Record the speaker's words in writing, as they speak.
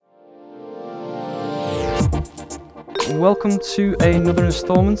welcome to another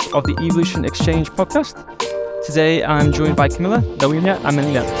installment of the Evolution Exchange podcast. Today I'm joined by Kamila, Noelia and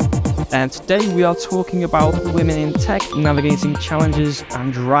Malina. And today we are talking about women in tech navigating challenges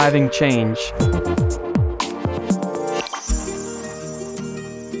and driving change.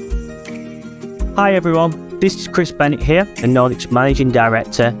 Hi everyone, this is Chris Bennett here, the Nordics Managing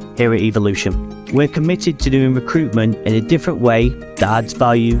Director here at Evolution. We're committed to doing recruitment in a different way that adds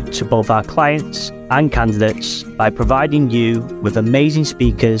value to both our clients and candidates by providing you with amazing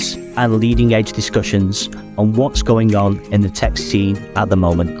speakers and leading edge discussions on what's going on in the tech scene at the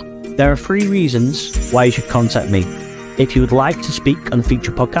moment. There are 3 reasons why you should contact me. If you would like to speak on a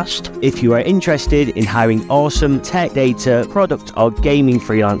future podcast, if you are interested in hiring awesome tech data, product or gaming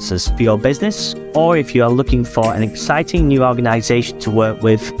freelancers for your business, or if you are looking for an exciting new organization to work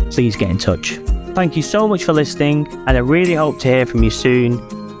with, please get in touch. Thank you so much for listening, and I really hope to hear from you soon.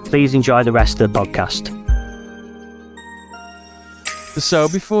 Please enjoy the rest of the podcast. So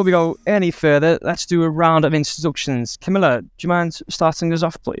before we go any further, let's do a round of introductions. Camilla, do you mind starting us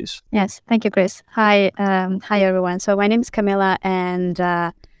off, please? Yes, thank you, Chris. Hi everyone. So my name is Kamila, and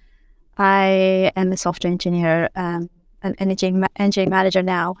I am a software engineer, an engineering manager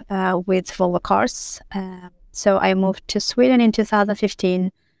now with Volvo Cars. So I moved to Sweden in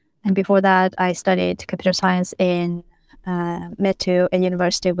 2015, and before that I studied computer science in Metu, a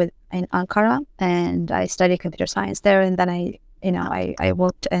university in Ankara, and I studied computer science there, and then I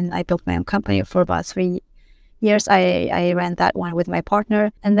worked and I built my own company for about 3 years. I ran that one with my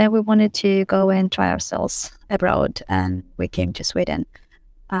partner, and then we wanted to go and try ourselves abroad, and we came to Sweden.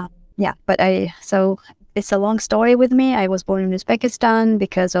 So it's a long story with me. I was born in Uzbekistan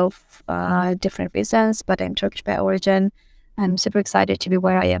because of different reasons, but I'm Turkish by origin. I'm super excited to be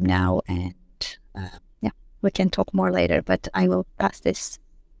where I am now, and we can talk more later, but I will pass this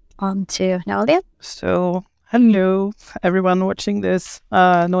on to Noelia. So, hello, everyone watching this.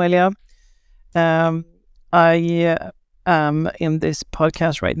 Noelia. I am in this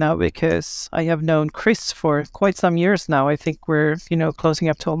podcast right now because I have known Chris for quite some years now. I think we're, closing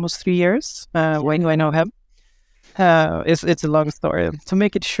up to almost 3 years. When do I know him? It's a long story. To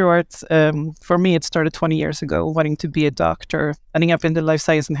make it short, for me, it started 20 years ago, wanting to be a doctor, ending up in the life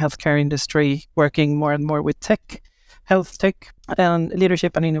science and healthcare industry, working more and more with tech, health tech, and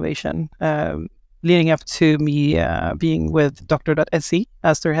leadership and innovation. Leading up to me being with Dr.se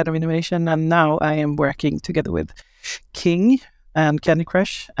as their head of innovation. And now I am working together with King and Candy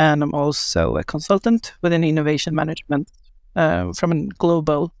Crush. And I'm also a consultant within innovation management from a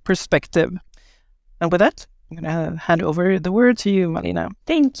global perspective. And with that, I'm going to hand over the word to you, Malina.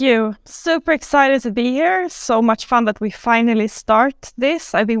 Thank you. Super excited to be here. So much fun that we finally start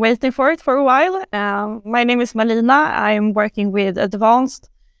this. I've been waiting for it for a while. My name is Malina. I'm working with advanced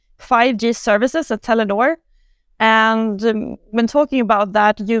 5G services at Telenor. And when talking about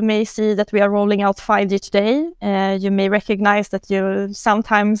that, you may see that we are rolling out 5G today. You may recognize that you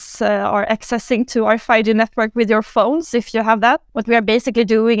sometimes are accessing to our 5G network with your phones, if you have that. What we are basically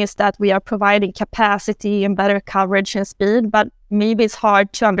doing is that we are providing capacity and better coverage and speed, but maybe it's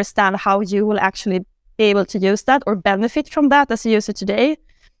hard to understand how you will actually be able to use that or benefit from that as a user today.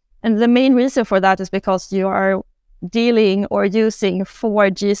 And the main reason for that is because you are dealing or using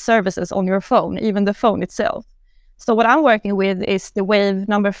 4G services on your phone, even the phone itself. So what I'm working with is the wave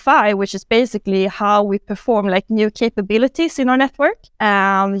number 5, which is basically how we perform like new capabilities in our network.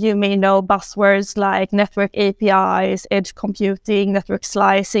 You may know buzzwords like network APIs, edge computing, network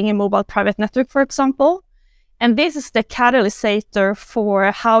slicing, and mobile private network, for example. And this is the catalyst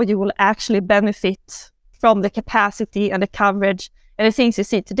for how you will actually benefit from the capacity and the coverage and the things you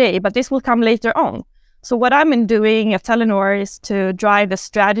see today. But this will come later on. So what I've been doing at Telenor is to drive the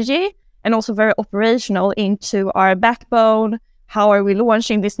strategy and also very operational into our backbone. How are we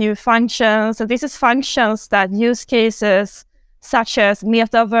launching these new functions? And this is functions that use cases such as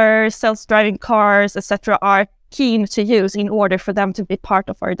metaverse, self-driving cars, etc. are keen to use in order for them to be part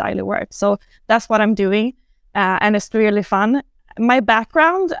of our daily work. So that's what I'm doing, and it's really fun. My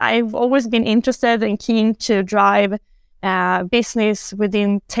background, I've always been interested and keen to drive business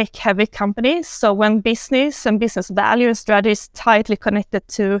within tech-heavy companies. So when business and business value and strategy is tightly connected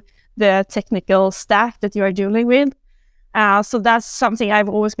to the technical stack that you are dealing with. So that's something I've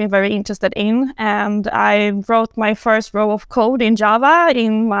always been very interested in. And I wrote my first row of code in Java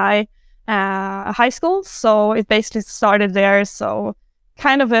in my high school. So it basically started there. So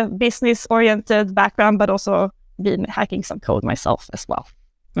kind of a business-oriented background, but also been hacking some code myself as well.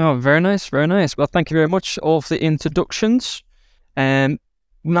 Oh, very nice, very nice. Well, thank you very much all for the introductions. Now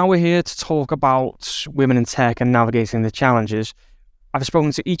we're here to talk about women in tech and navigating the challenges. I've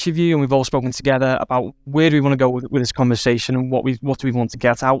spoken to each of you, and we've all spoken together about where do we want to go with this conversation, and what do we want to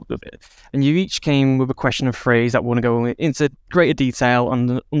get out of it. And you each came with a question or phrase that we want to go into greater detail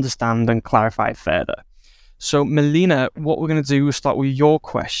and understand and clarify further. So Malina, what we're going to do is start with your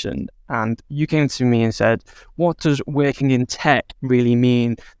question. And you came to me and said, what does working in tech really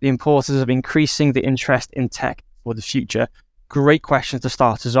mean? The importance of increasing the interest in tech for the future. Great question to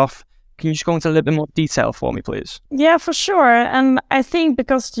start us off. Can you just go into a little bit more detail for me, please? Yeah, for sure. And I think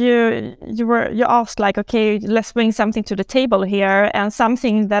because you asked like, okay, let's bring something to the table here, and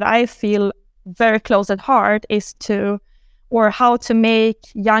something that I feel very close at heart is how to make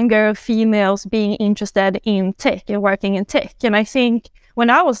younger females being interested in tech and working in tech. And I think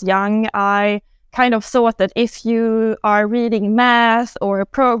when I was young, I kind of thought that if you are reading math or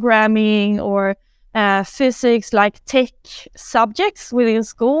programming or physics, like tech subjects within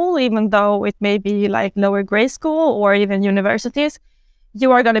school, even though it may be like lower grade school or even universities,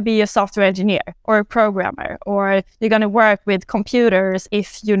 you are going to be a software engineer or a programmer, or you're going to work with computers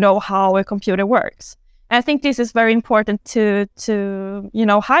if you know how a computer works. And I think this is very important to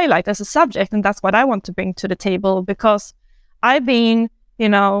highlight as a subject, and that's what I want to bring to the table, because I've been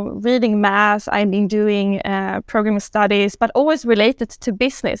reading math, I've been doing programming studies, but always related to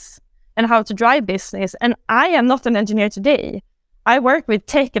business and how to drive business. And I am not an engineer today. I work with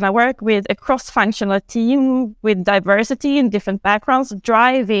tech, and I work with a cross-functional team with diversity in different backgrounds,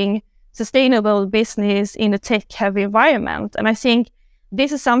 driving sustainable business in a tech-heavy environment. And I think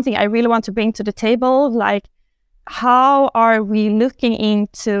this is something I really want to bring to the table. Like, how are we looking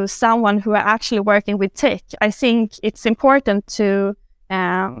into someone who are actually working with tech? I think it's important to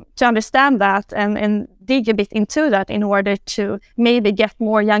understand that and dig a bit into that in order to maybe get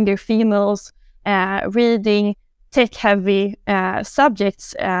more younger females reading tech-heavy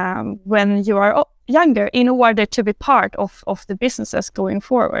subjects when you are younger, in order to be part of the businesses going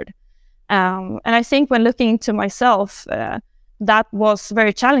forward. And I think when looking into myself, that was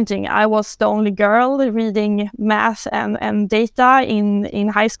very challenging. I was the only girl reading math and data in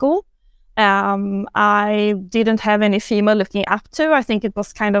high school. I didn't have any female looking up to. I think it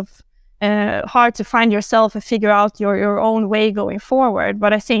was kind of hard to find yourself and figure out your own way going forward.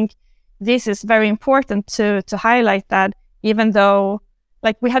 But I think this is very important to highlight that even though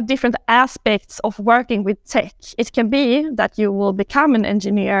like we have different aspects of working with tech, it can be that you will become an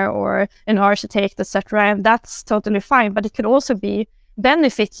engineer or an architect, etc., and that's totally fine. But it could also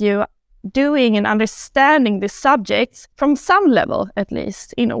benefit you doing and understanding the subjects from some level, at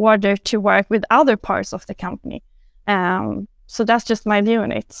least, in order to work with other parts of the company. So that's just my view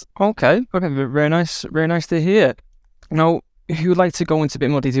on it. Okay, very nice to hear. Now, who would like to go into a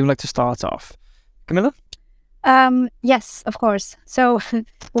bit more detail? Who would like to start off? Camilla? Yes, of course. So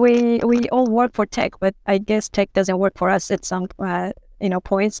we all work for tech, but I guess tech doesn't work for us at some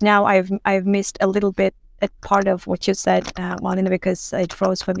points. Now I've missed a little bit a part of what you said, Malina, because it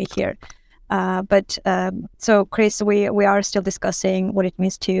froze for me here. So Chris, we are still discussing what it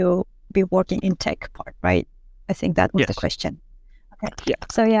means to be working in tech part, right? I think that was the question. Okay. Yeah.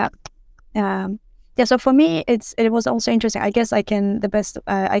 So yeah. So for me, it was also interesting. I guess the best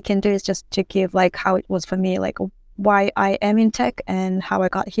I can do is just to give like how it was for me, like why I am in tech and how I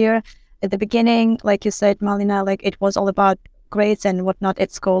got here. At the beginning, like you said, Malina, like it was all about grades and whatnot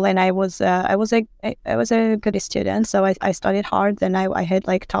at school, and I was a good student, so I studied hard, and I had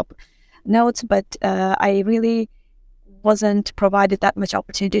like top notes, but I really wasn't provided that much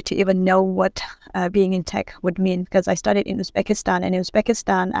opportunity to even know what being in tech would mean, because I studied in Uzbekistan, and in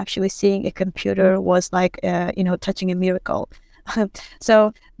Uzbekistan actually seeing a computer was like touching a miracle.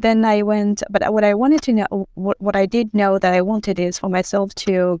 So then I went, but what I wanted to know, what I did know that I wanted is for myself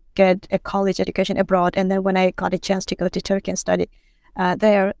to get a college education abroad. And then when I got a chance to go to Turkey and study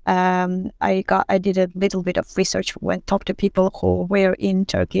there, I did a little bit of research, went talked to people who were in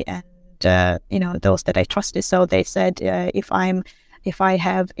Turkey, and those that I trusted. So they said if I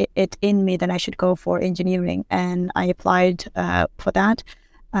have it in me, then I should go for engineering, and I applied for that.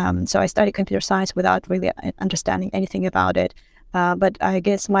 So I studied computer science without really understanding anything about it. But I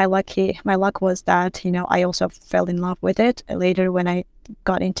guess my luck was that I also fell in love with it later when I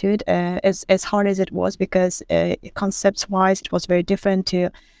got into it. As hard as it was, because concepts wise it was very different to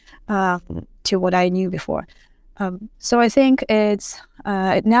what I knew before. So I think it's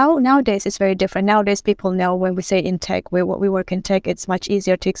nowadays it's very different. Nowadays people know when we say in tech, we work in tech, it's much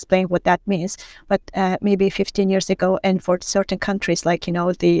easier to explain what that means. But maybe 15 years ago, and for certain countries like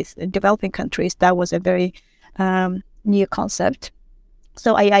the developing countries, that was a very new concept.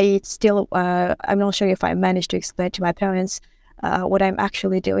 So I still I'm not sure if I managed to explain to my parents what I'm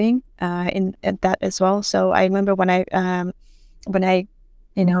actually doing in that as well. So I remember when when I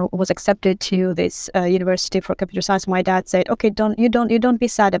was accepted to this university for computer science, my dad said, okay, don't be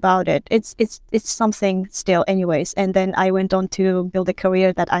sad about it. It's something still anyways. And then I went on to build a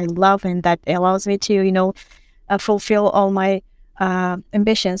career that I love and that allows me to fulfill all my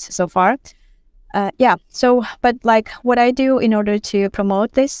ambitions so far. So, but like what I do in order to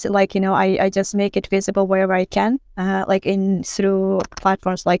promote this, like, I just make it visible wherever I can, like through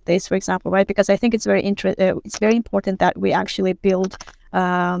platforms like this, for example, right? Because I think it's very important that we actually build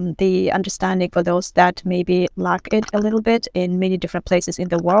the understanding for those that maybe lack it a little bit in many different places in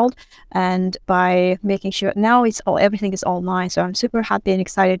the world. And by making sure now everything is online. So I'm super happy and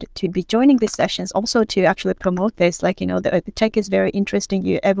excited to be joining these sessions, also to actually promote this. Like, the tech is very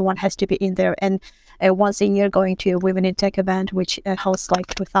interesting. Everyone has to be in there. And once a year going to a Women in Tech event, which hosts like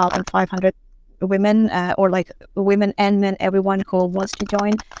 2,500 women or like women and men, everyone who wants to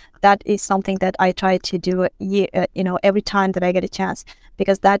join. That is something that I try to do every time that I get a chance,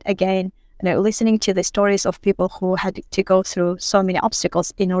 because that, again, listening to the stories of people who had to go through so many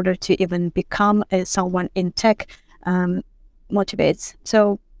obstacles in order to even become someone in tech motivates.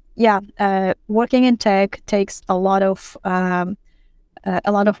 So working in tech takes a lot of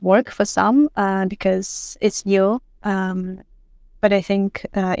work for some because it's new, but I think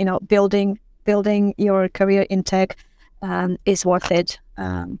building your career in tech is worth it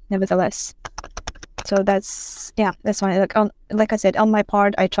nevertheless. So that's why, like I said, on my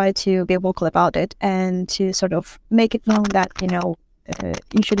part, I try to be vocal about it and to sort of make it known that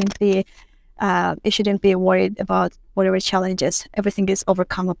you shouldn't be worried about whatever challenges. Everything is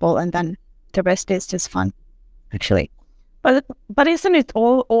overcomable, and then the rest is just fun, actually. But isn't it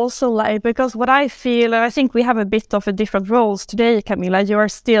also like, because what I feel, and I think we have a bit of a different roles today, Kamila, you are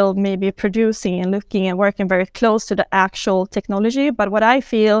still maybe producing and looking and working very close to the actual technology. But what I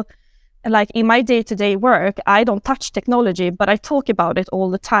feel, like in my day-to-day work, I don't touch technology, but I talk about it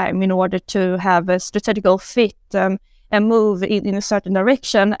all the time in order to have a strategical fit and move in a certain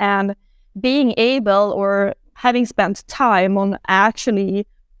direction. And being able, or having spent time on actually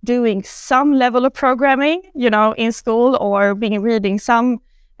doing some level of programming, in school, or reading some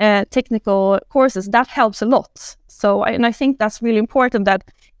technical courses, that helps a lot. So, and I think that's really important, that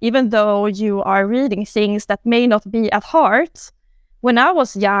even though you are reading things that may not be at heart, when I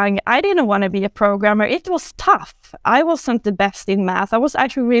was young, I didn't want to be a programmer. It was tough. I wasn't the best in math. I was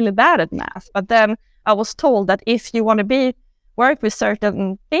actually really bad at math. But then I was told that if you want to work with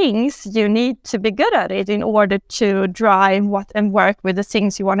certain things, you need to be good at it in order to drive and work with the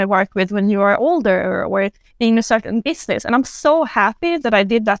things you want to work with when you are older, or in a certain business. And I'm so happy that I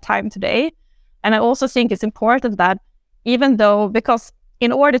did that time today. And I also think it's important that because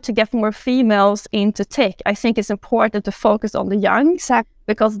in order to get more females into tech, I think it's important to focus on the young,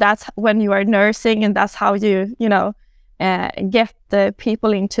 because that's when you are nursing, and that's how you get the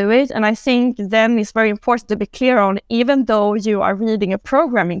people into it. And I think then it's very important to be clear on, even though you are reading a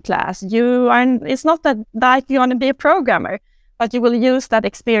programming class, it's not that you want to be a programmer, but you will use that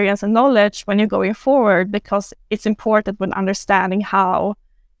experience and knowledge when you're going forward, because it's important when understanding how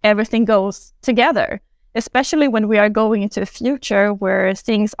everything goes together, especially when we are going into a future where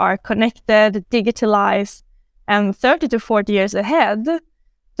things are connected, digitalized, and 30 to 40 years ahead,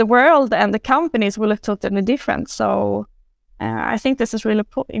 the world and the companies will look totally different. So I think this is really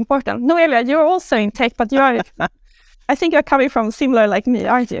important. Noelia, you're also in tech, but I think you're coming from similar like me,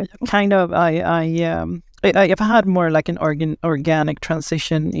 aren't you? Kind of. I've had more like an organic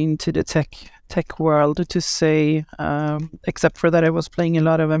transition into the tech world, to say, except for that I was playing a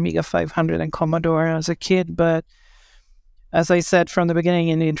lot of Amiga 500 and Commodore as a kid. But as I said from the beginning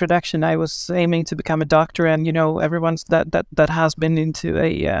in the introduction, I was aiming to become a doctor, and everyone that has been into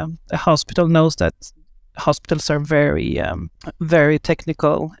a hospital knows that hospitals are very very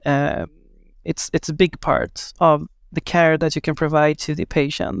technical. It's a big part of the care that you can provide to the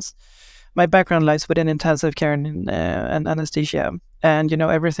patients. My background lies within intensive care and anesthesia, and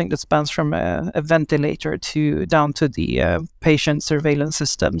everything that spans from a ventilator down to the patient surveillance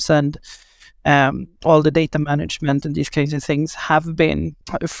systems, and all the data management and these kinds of things have been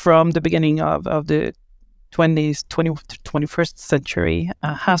from the beginning of the 21st century,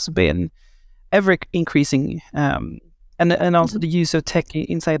 has been ever increasing, and also the use of tech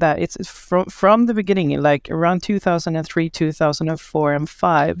inside that. It's from the beginning, like around 2003, 2004, and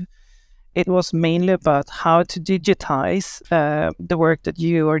 2005. It was mainly about how to digitize the work that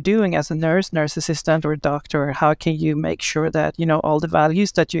you are doing as a nurse assistant, or doctor. How can you make sure that all the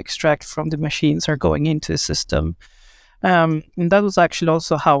values that you extract from the machines are going into the system? And that was actually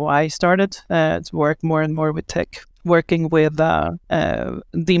also how I started to work more and more with tech. working with the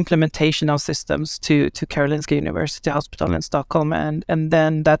implementation of systems to Karolinska University Hospital in Stockholm, and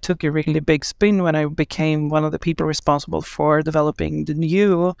then that took a really big spin when I became one of the people responsible for developing the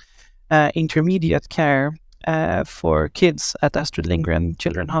new intermediate care for kids at Astrid Lindgren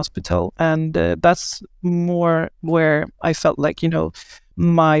Children's Hospital, and that's more where I felt like,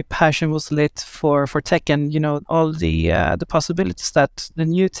 my passion was lit for tech, and all the possibilities that the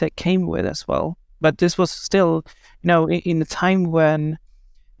new tech came with as well. But this was still, in a time when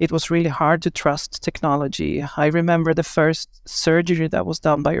it was really hard to trust technology. I remember the first surgery that was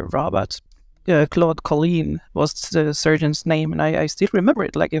done by a robot. Claude Colleen was the surgeon's name, and I still remember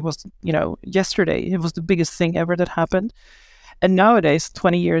it like it was, yesterday. It was the biggest thing ever that happened. And nowadays,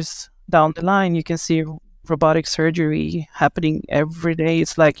 20 years down the line, you can see robotic surgery happening every day.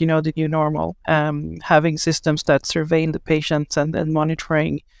 It's like, the new normal. Having systems that surveil the patients and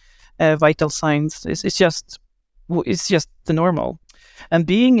monitoring vital signs. It's just the normal. And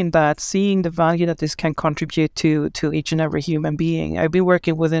being in that, seeing the value that this can contribute to each and every human being. I've been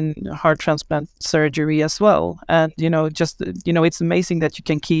working within heart transplant surgery as well. And, it's amazing that you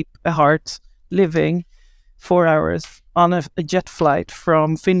can keep a heart living 4 hours on a jet flight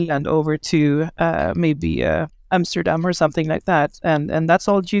from Finland over to maybe Amsterdam or something like that. And that's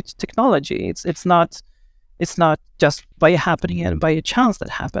all due to technology. It's not just by a happening and by a chance that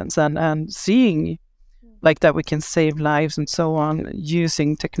happens. And seeing like that we can save lives and so on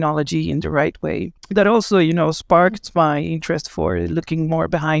using technology in the right way. That also, sparked my interest for looking more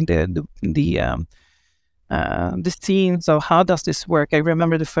behind the scenes of how does this work. I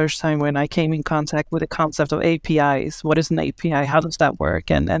remember the first time when I came in contact with the concept of APIs. What is an API? How does that work?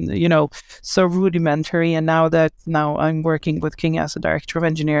 And so rudimentary. And now I'm working with King as a director of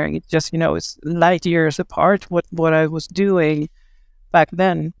engineering, it's just, it's light years apart what I was doing back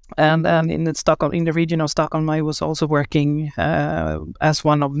then. And in the region of Stockholm, I was also working as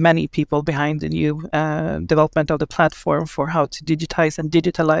one of many people behind the new development of the platform for how to digitize and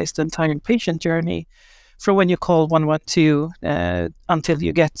digitalize the entire patient journey from when you call 112 until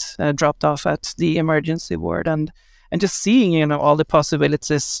you get dropped off at the emergency ward, and just seeing all the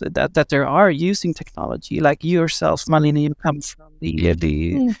possibilities that there are using technology. Like yourself, Malina, you come from the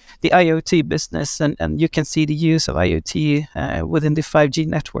IoT business, and you can see the use of IoT within the 5G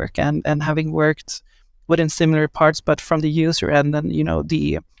network, and having worked within similar parts, but from the user end, and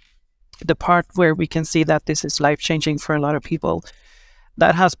the part where we can see that this is life changing for a lot of people.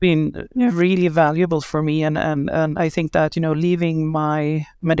 That has been really valuable for me, and I think that leaving my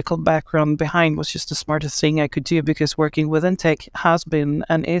medical background behind was just the smartest thing I could do, because working within tech has been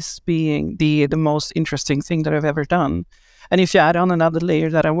and is being the most interesting thing that I've ever done. And if you add on another layer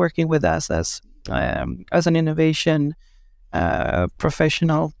that I'm working with as an innovation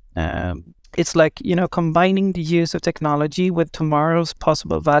professional, it's like combining the use of technology with tomorrow's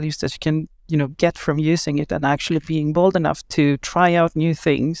possible values that you can get from using it, and actually being bold enough to try out new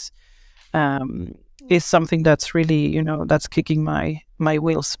things is something that's really, that's kicking my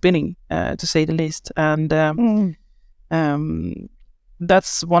wheels spinning, to say the least. And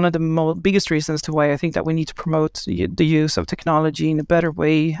that's one of the biggest reasons to why I think that we need to promote the use of technology in a better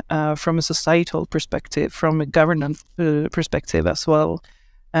way, from a societal perspective, from a governance perspective as well.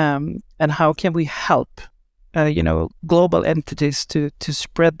 And how can we help global entities to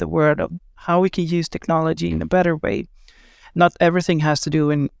spread the word of how we can use technology in a better way. Not everything has to do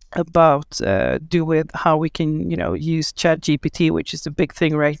with how we can use ChatGPT, which is the big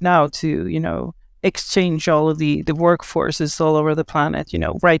thing right now, to exchange all of the workforces all over the planet,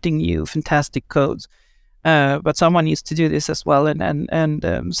 writing new fantastic codes. But someone needs to do this as well,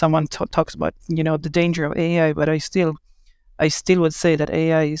 and someone talks about the danger of AI, but I still would say that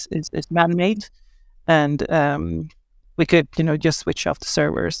AI is man-made. And we could, just switch off the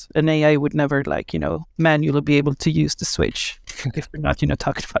servers. An AI would never, manually be able to use the switch if we're not,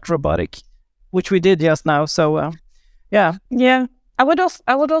 talking about robotic, which we did just now. So, yeah. Yeah. I would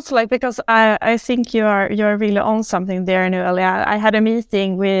also like, because I think you're really on something there, Noelia. I had a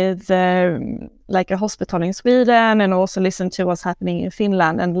meeting with a hospital in Sweden, and also listened to what's happening in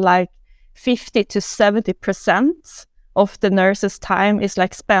Finland, and 50 to 70% of the nurses' time is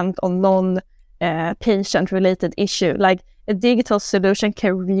spent on patient related issue. A digital solution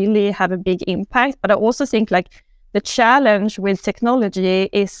can really have a big impact, but I also think the challenge with technology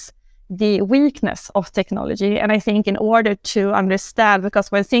is the weakness of technology. And I think in order to understand,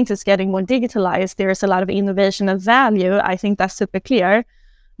 because when things is getting more digitalized, there is a lot of innovation and value. I think that's super clear.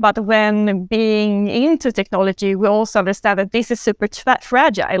 But when being into technology, we also understand that this is super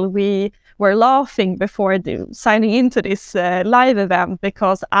fragile. We were laughing before signing into this live event,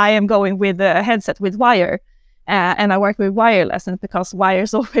 because I am going with a headset with wire. and I work with wireless, and because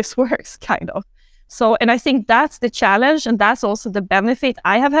wires always works, kind of. So, and I think that's the challenge, and that's also the benefit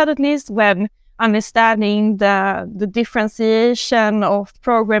I have had, at least, when understanding the differentiation of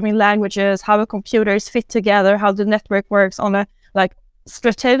programming languages, how the computers fit together, how the network works on a like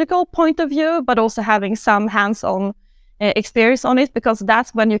strategical point of view, but also having some hands-on experience on it, because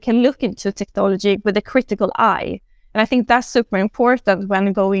that's when you can look into technology with a critical eye. And I think that's super important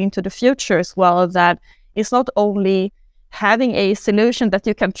when going into the future as well, that it's not only having a solution that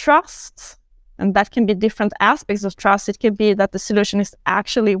you can trust, and that can be different aspects of trust. It can be that the solution is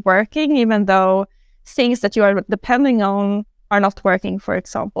actually working, even though things that you are depending on are not working, for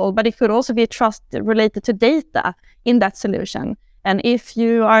example. But it could also be trust related to data in that solution. And if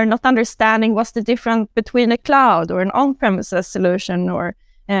you are not understanding what's the difference between a cloud or an on-premises solution, or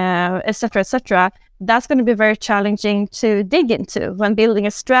et cetera, that's going to be very challenging to dig into when building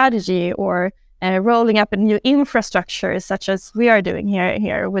a strategy or rolling up a new infrastructure, such as we are doing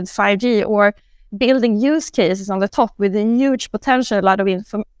here with 5G, or building use cases on the top with a huge potential, a lot of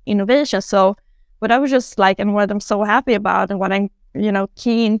innovation. So what I was just like, and what I'm so happy about, and what I'm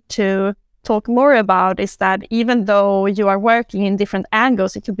keen to talk more about, is that even though you are working in different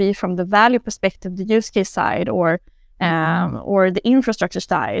angles, it could be from the value perspective, the use case side, or the infrastructure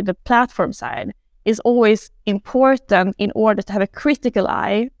side, the platform side, is always important in order to have a critical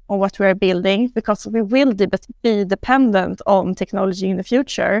eye on what we are building, because we will be dependent on technology in the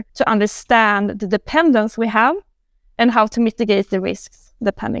future, to understand the dependence we have and how to mitigate the risks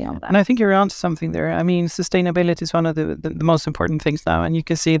depending on that. And I think you're onto something there. I mean, sustainability is one of the most important things now, and you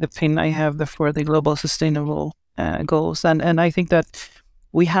can see the pin I have for the global sustainable goals. And I think that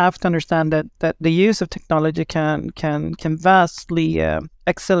we have to understand that the use of technology can vastly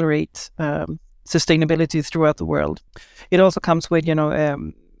accelerate sustainability throughout the world. It also comes with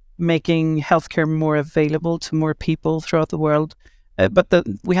making healthcare more available to more people throughout the world. But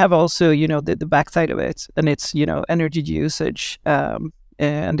we have also the backside of it, and it's energy usage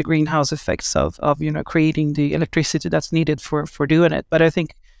and the greenhouse effects of creating the electricity that's needed for doing it. But I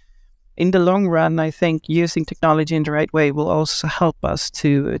think in the long run, I think using technology in the right way will also help us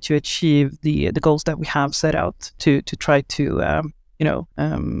to achieve the goals that we have set out to try to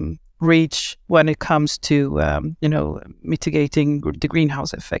reach when it comes to mitigating the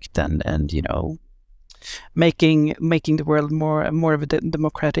greenhouse effect and making the world more of a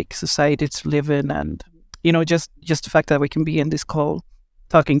democratic society to live in, and just the fact that we can be in this call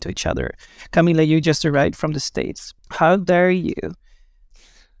talking to each other. Kamila, you just arrived from the States. How dare you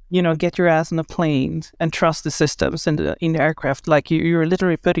get your ass on a plane and trust the systems in the aircraft? Like you're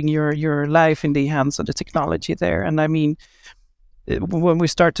literally putting your life in the hands of the technology there. And I mean, when we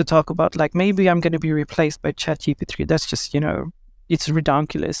start to talk about like maybe I'm going to be replaced by ChatGPT, that's just it's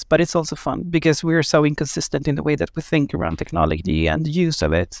ridiculous, but it's also fun because we're so inconsistent in the way that we think around technology and the use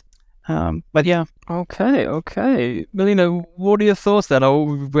of it. But yeah. Okay. Malina, what are your thoughts then?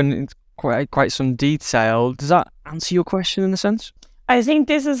 We went into quite some detail. Does that answer your question in a sense? I think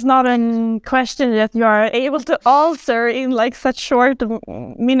this is not a question that you are able to answer in like such short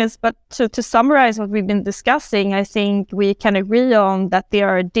minutes, but to summarize what we've been discussing, I think we can agree on that there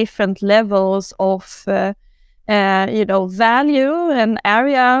are different levels of value and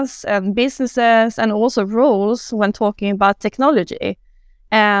areas and businesses and also roles when talking about technology.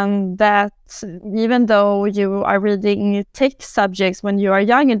 And that even though you are reading tech subjects when you are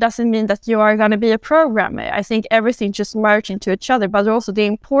young, it doesn't mean that you are going to be a programmer. I think everything just merges into each other, but also the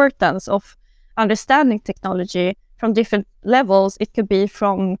importance of understanding technology from different levels. It could be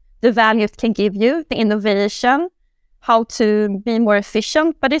from the value it can give you, the innovation, how to be more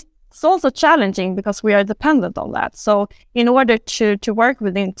efficient, but it's also challenging because we are dependent on that. So in order to work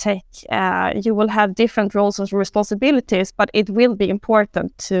within tech, you will have different roles and responsibilities, but it will be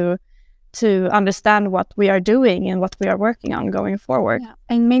important to understand what we are doing and what we are working on going forward. Yeah.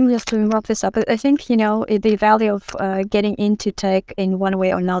 And mainly just to wrap this up, I think, the value of getting into tech in one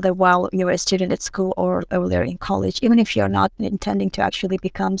way or another while you're a student at school or earlier in college, even if you're not intending to actually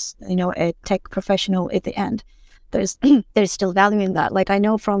become, a tech professional at the end, there's still value in that. Like I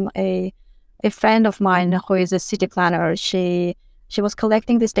know from a friend of mine who is a city planner, she was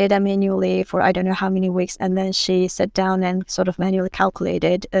collecting this data manually for I don't know how many weeks, and then she sat down and sort of manually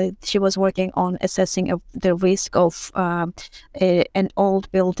calculated. She was working on assessing the risk of an old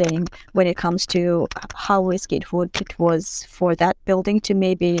building when it comes to how risky it was for that building to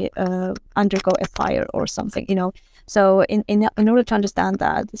maybe undergo a fire or something, So in order to understand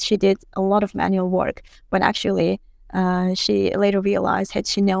that, she did a lot of manual work when actually she later realized, had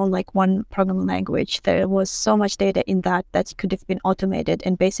she known like one programming language, there was so much data in that could have been automated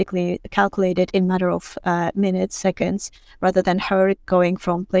and basically calculated in matter of minutes, seconds, rather than her going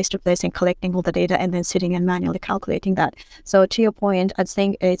from place to place and collecting all the data and then sitting and manually calculating that. So to your point, I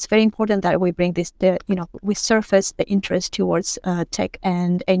think it's very important that we bring this, we surface the interest towards tech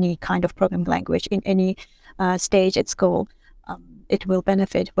and any kind of programming language in any stage at school. It will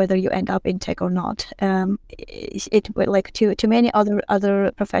benefit whether you end up in tech or not. It will, like to many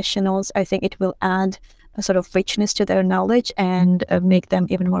other professionals, I think it will add a sort of richness to their knowledge and make them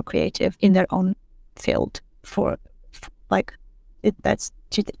even more creative in their own field. That's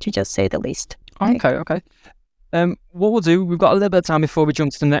to just say the least. Okay. What we'll do, we've got a little bit of time before we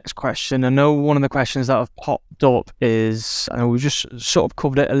jump to the next question. I know one of the questions that have popped up is, and we've just sort of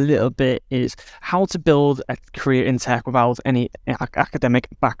covered it a little bit, is how to build a career in tech without any academic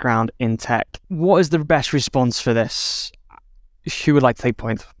background in tech. What is the best response for this? Who would like to take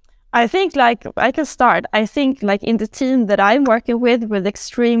point? I think I can start. I think in the team that I'm working with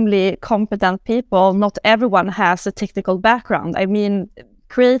extremely competent people, not everyone has a technical background. I mean,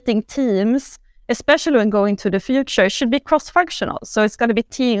 creating teams, especially when going to the future, should be cross-functional. So it's going to be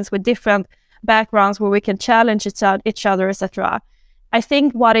teams with different backgrounds where we can challenge each other, etc. I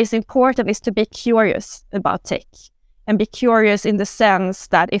think what is important is to be curious about tech and be curious in the sense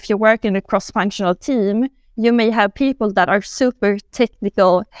that if you work in a cross-functional team, you may have people that are super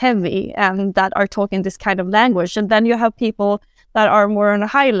technical heavy and that are talking this kind of language. And then you have people that are more on a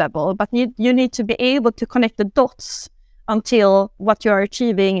high level, but you need to be able to connect the dots until what you are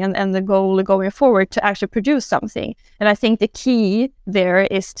achieving and the goal going forward to actually produce something. And I think the key there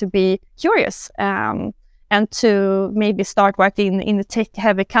is to be curious and to maybe start working in a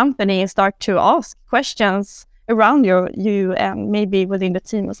tech-heavy company and start to ask questions around you and maybe within the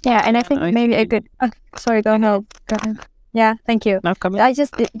team as well. Yeah, and I think maybe a good... sorry, go ahead. Yeah, thank you. No, come in. I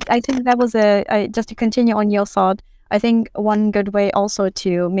think that was just to continue on your thought. I think one good way also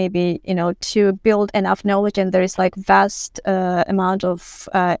to maybe, to build enough knowledge, and there is vast amount of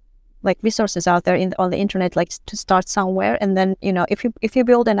resources out there on the internet, to start somewhere. And then, if you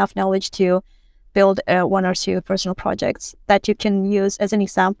build enough knowledge to build one or two personal projects that you can use as an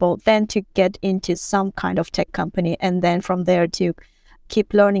example, then to get into some kind of tech company, and then from there to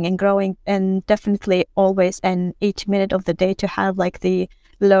keep learning and growing, and definitely always and each minute of the day to have the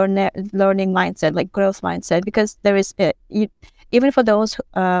learning mindset, growth mindset, because there is even for those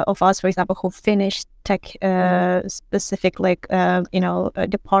of us, for example, who finished tech specific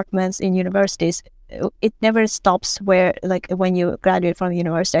departments in universities, it never stops when you graduate from the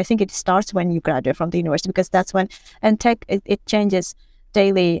university. I think it starts when you graduate from the university, because that's when, and tech it changes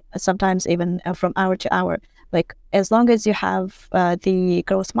daily, sometimes even from hour to hour. As long as you have the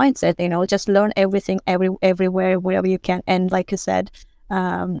growth mindset, just learn everything everywhere, wherever you can. And like you said,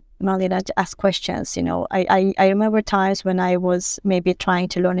 Malina, to ask questions. I remember times when I was maybe trying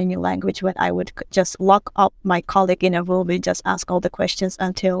to learn a new language, when I would just lock up my colleague in a room and just ask all the questions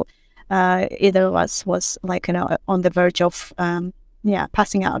until either of us was on the verge of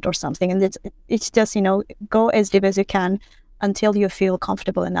passing out or something. And it's just go as deep as you can until you feel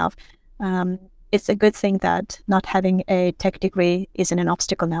comfortable enough. It's a good thing that not having a tech degree isn't an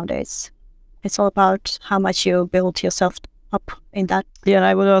obstacle nowadays. It's all about how much you build yourself up in that. Yeah, and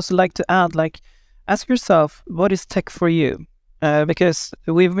I would also like to add, ask yourself, what is tech for you? Because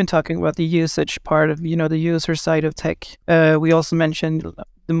we've been talking about the usage part of, the user side of tech. We also mentioned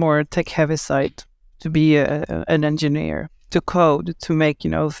the more tech-heavy side, to be an engineer, to code, to make,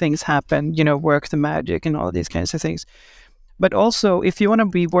 things happen, work the magic and all these kinds of things. But also, if you want to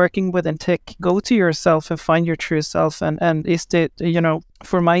be working within tech, go to yourself and find your true self. And is it,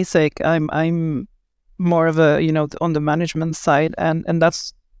 for my sake, I'm more of a, on the management side. And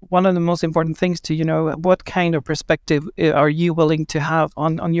that's one of the most important things to, what kind of perspective are you willing to have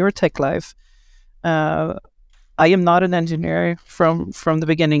on your tech life? I am not an engineer from the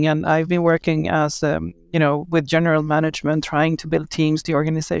beginning, and I've been working as, with general management, trying to build teams, the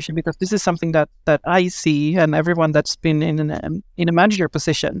organization, because this is something that I see, and everyone that's been in a manager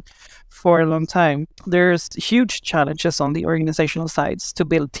position for a long time. There's huge challenges on the organizational sides to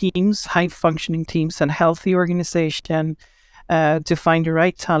build teams, high-functioning teams, and healthy organization. To find the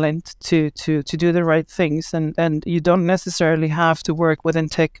right talent to do the right things, and you don't necessarily have to work with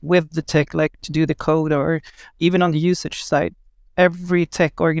the tech, to do the code or even on the usage side. Every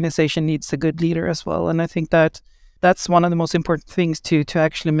tech organization needs a good leader as well, and I think that's one of the most important things to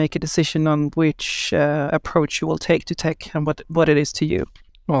actually make a decision on which approach you will take to tech and what it is to you.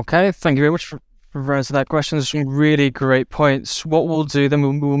 Okay, thank you very much for answering that question. There's some really great points. What we'll do then,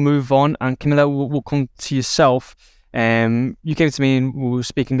 we'll move on, and Kamila, we'll come to yourself. You came to me and we were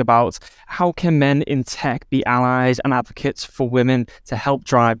speaking about how can men in tech be allies and advocates for women to help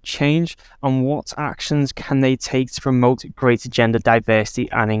drive change, and what actions can they take to promote greater gender diversity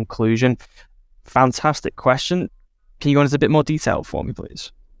and inclusion? Fantastic question. Can you go into a bit more detail for me,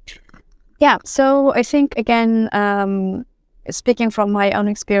 please? Yeah, so I think, again, speaking from my own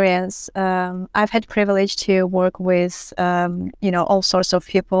experience, I've had privilege to work with, all sorts of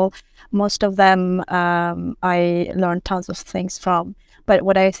people. Most of them I learned tons of things from. But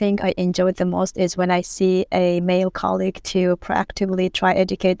what I think I enjoyed the most is when I see a male colleague to proactively try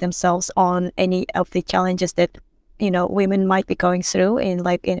educate themselves on any of the challenges that women might be going through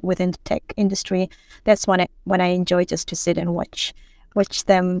within the tech industry. That's when I enjoy just to sit and watch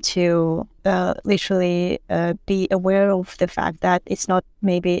them to literally be aware of the fact that it's not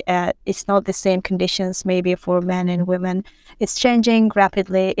the same conditions maybe for men and women. It's changing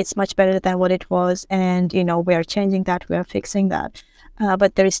rapidly. It's much better than what it was, and we are changing that, we are fixing that,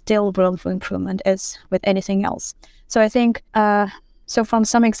 but there is still room for improvement, as with anything else. So I think so from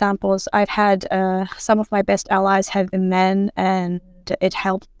some examples I've had, some of my best allies have been men, and it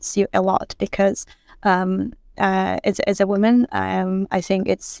helps you a lot because as a woman, I think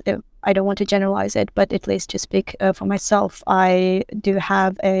I don't want to generalize it, but at least to speak for myself, I do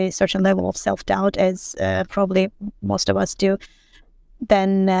have a certain level of self-doubt, as probably most of us do.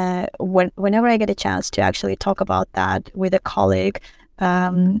 Then whenever I get a chance to actually talk about that with a colleague,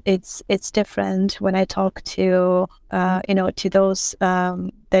 it's different when I talk to to those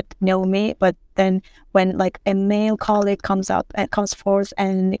that know me. But then when like a male colleague comes forth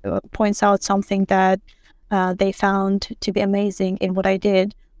and points out something that they found to be amazing in what I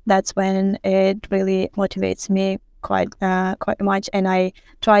did, that's when it really motivates me quite much. And I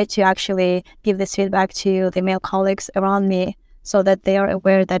try to actually give this feedback to the male colleagues around me so that they are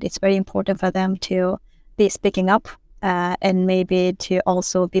aware that it's very important for them to be speaking up and maybe to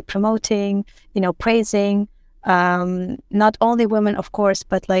also be promoting, praising not only women, of course,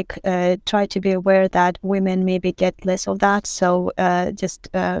 but try to be aware that women maybe get less of that. So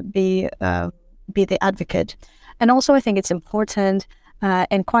just be the advocate. And also I think it's important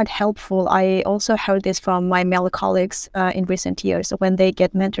and quite helpful. I also heard this from my male colleagues in recent years when they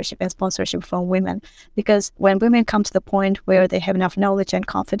get mentorship and sponsorship from women, because when women come to the point where they have enough knowledge and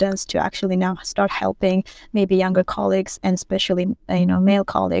confidence to actually now start helping maybe younger colleagues, and especially male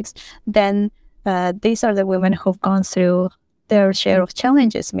colleagues, then these are the women who've gone through their share of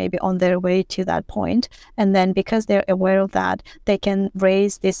challenges maybe on their way to that point, and then because they're aware of that, they can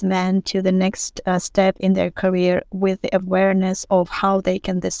raise this man to the next step in their career with the awareness of how they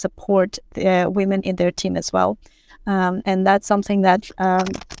can support the women in their team as well. And that's something that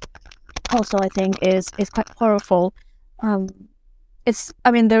also I think is quite powerful.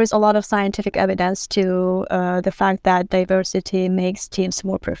 There is a lot of scientific evidence to the fact that diversity makes teams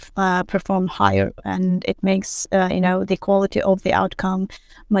more perform higher, and it makes the quality of the outcome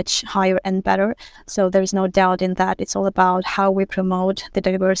much higher and better. So there's no doubt in that. It's all about how we promote the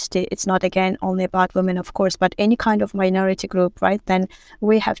diversity. It's not, again, only about women, of course, but any kind of minority group, right? Then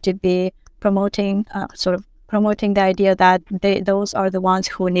we have to be promoting promoting the idea that those are the ones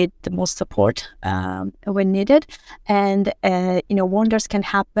who need the most support when needed. And wonders can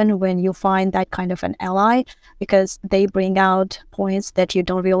happen when you find that kind of an ally, because they bring out points that you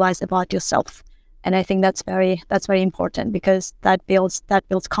don't realize about yourself. And I think that's very important, because that builds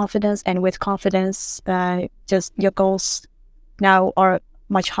confidence, and with confidence, just your goals now are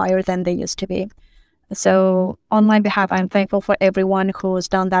much higher than they used to be. So on my behalf, I'm thankful for everyone who's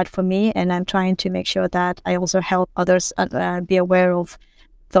done that for me, and I'm trying to make sure that I also help others be aware of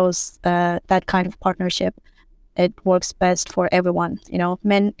those that kind of partnership. It works best for everyone.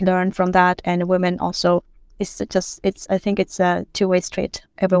 Men learn from that, and women also. I think it's a two-way street.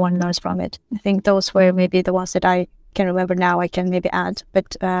 Everyone learns from it. I think those were maybe the ones that I can remember now. I can maybe add,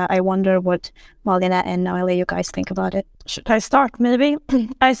 but I wonder what Malina and Noelia, you guys think about it. Should I start maybe?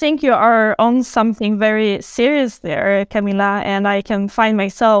 I think you are on something very serious there, Kamila, and I can find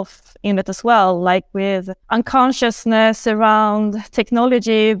myself in it as well, like with unconsciousness around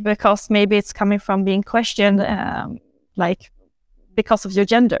technology, because maybe it's coming from being questioned, because of your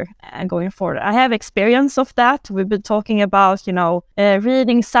gender going forward. I have experience of that. We've been talking about,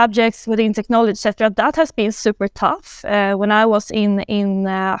 reading subjects within technology, etc. That has been super tough. When I was in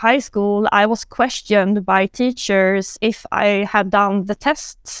high school, I was questioned by teachers if I had done the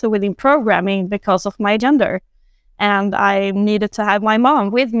tests within programming because of my gender. And I needed to have my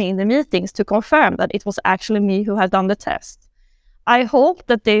mom with me in the meetings to confirm that it was actually me who had done the test. I hope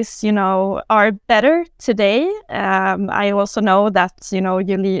that this, are better today. I also know that,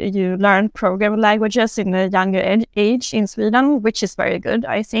 you learn programming languages in a younger age in Sweden, which is very good,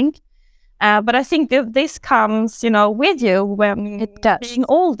 I think. But I think this comes, with you when being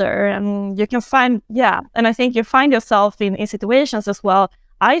older, and you can find, and I think you find yourself in situations as well.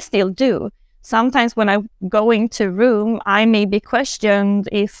 I still do. Sometimes when I go into a room, I may be questioned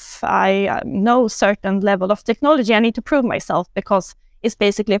if I know certain level of technology. I need to prove myself because it's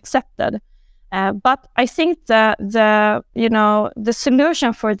basically accepted. But I think the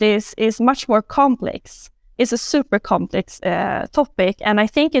solution for this is much more complex. It's a super complex topic, and I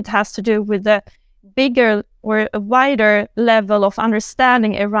think it has to do with the bigger or a wider level of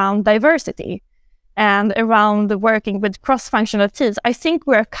understanding around diversity and around the working with cross-functional teams. I think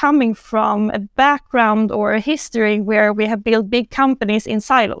we're coming from a background or a history where we have built big companies in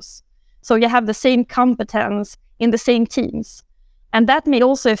silos. So you have the same competence in the same teams. And that may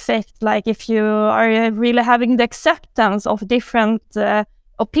also affect, like, if you are really having the acceptance of different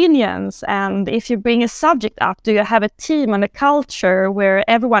opinions, and if you bring a subject up, do you have a team and a culture where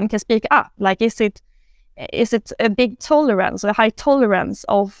everyone can speak up? Like, is it a big tolerance, a high tolerance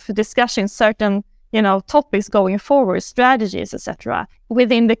of discussing certain topics going forward, strategies, etc.,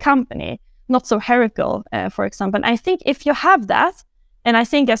 within the company, not so hierarchical, for example. And I think if you have that, and I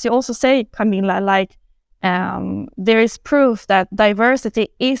think, as you also say, Kamila, like, there is proof that diversity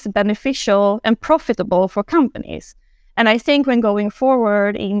is beneficial and profitable for companies. And I think when going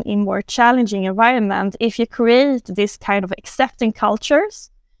forward in more challenging environment, if you create this kind of accepting cultures,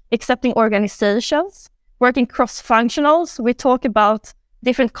 accepting organizations, working cross-functionals, we talk about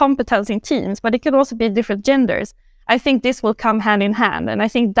different competence in teams, but it could also be different genders. I think this will come hand in hand, and I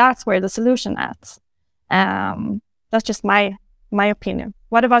think that's where the solution is. That's just my opinion.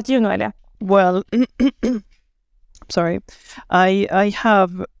 What about you, Noelia? Well, sorry, I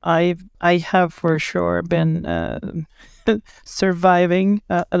have for sure been surviving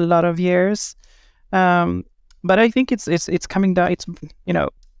a lot of years, but I think it's coming down.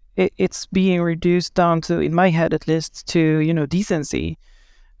 It's being reduced down to, in my head at least, to decency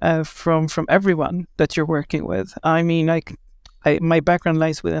from everyone that you're working with. I mean, my background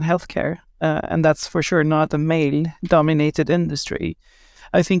lies within healthcare, and that's for sure not a male-dominated industry.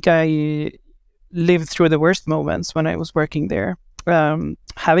 I think I lived through the worst moments when I was working there,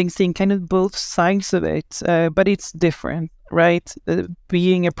 having seen kind of both sides of it, but it's different, right?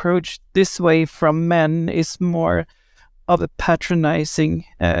 Being approached this way from men is more of a patronizing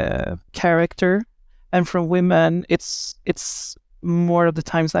character, and from women, it's more of the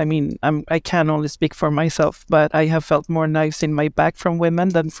times. I mean, I can only speak for myself, but I have felt more knives in my back from women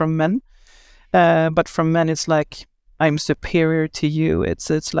than from men. But from men, it's like, I'm superior to you.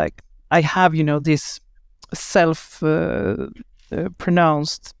 It's like I have, this self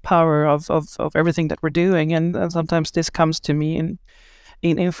pronounced power of everything that we're doing, and sometimes this comes to me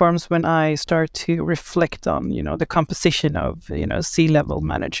in forms when I start to reflect on, the composition of, C-level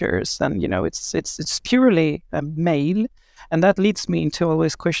managers, and it's purely male, and that leads me into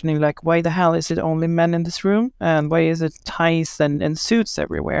always questioning, like, why the hell is it only men in this room, and why is it ties and suits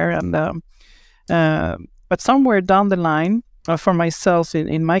everywhere, and but somewhere down the line, for myself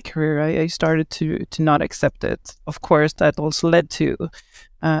in my career, I started to not accept it. Of course, that also led to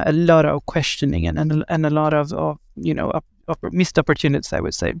a lot of questioning and a lot of missed opportunities, I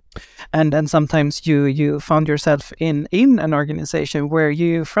would say. And then sometimes you found yourself in an organization where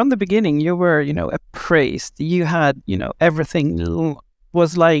you, from the beginning, you were, appraised. You had, everything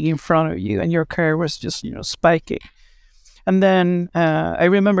was lying in front of you, and your career was just, spiking. And then I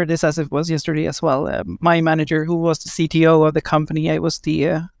remember this as it was yesterday as well. My manager, who was the CTO of the company, I was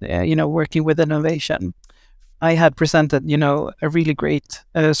the, working with innovation. I had presented, a really great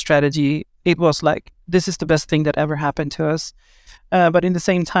strategy. It was like, this is the best thing that ever happened to us. But in the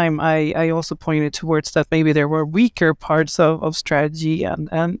same time, I also pointed towards that maybe there were weaker parts of strategy.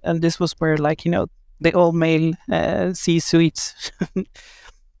 And this was where, like, the all male C-suite,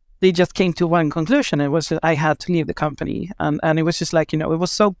 they just came to one conclusion. It was that I had to leave the company. And it was just like, it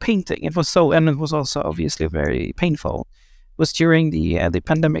was so painting. It was and it was also obviously very painful. It was during the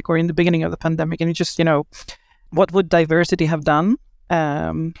pandemic, or in the beginning of the pandemic. And it just, what would diversity have done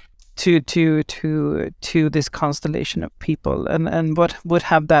to this constellation of people? And what would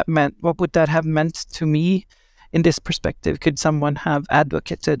that have meant to me in this perspective? Could someone have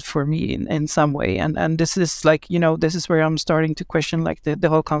advocated for me in some way? And this is like, this is where I'm starting to question, like, the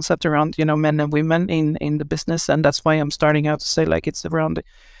whole concept around, men and women in the business. And that's why I'm starting out to say, like, it's around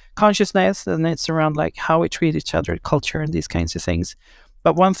consciousness, and it's around, like, how we treat each other, culture, and these kinds of things.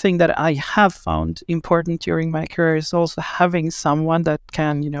 But one thing that I have found important during my career is also having someone that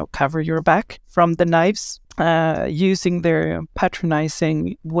can, cover your back from the knives, using their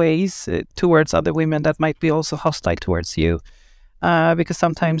patronizing ways towards other women that might be also hostile towards you. Because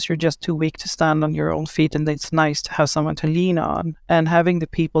sometimes you're just too weak to stand on your own feet, and it's nice to have someone to lean on. And having the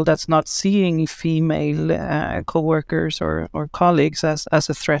people that's not seeing female co-workers or colleagues as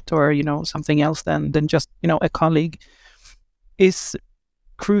a threat or, something else than just, a colleague is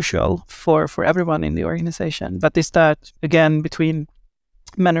crucial for everyone in the organization. But is that, again, between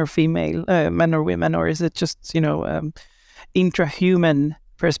men or female, men or women, or is it just, intrahuman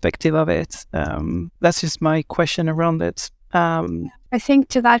perspective of it? That's just my question around it. I think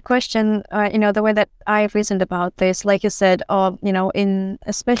to that question, the way that I've reasoned about this, like you said, in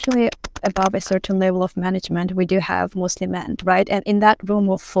especially above a certain level of management, we do have mostly men, right? And in that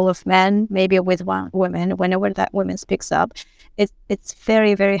room full of men, maybe with one woman, whenever that woman speaks up, it's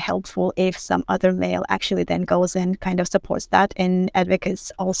very, very helpful if some other male actually then goes and kind of supports that and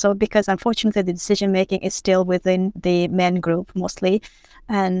advocates also, because unfortunately the decision making is still within the men group mostly,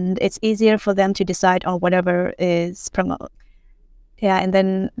 and it's easier for them to decide on whatever is promoted. Yeah, and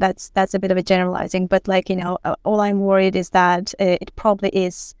then that's a bit of a generalizing, but all I'm worried is that it probably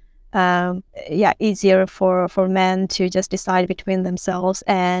is easier for men to just decide between themselves,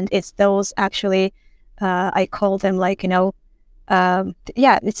 and it's those actually I call them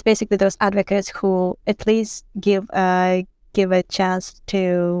it's basically those advocates who at least give a chance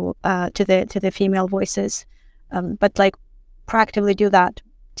to the female voices, but proactively do that,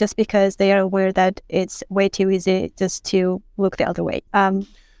 just because they are aware that it's way too easy just to look the other way. And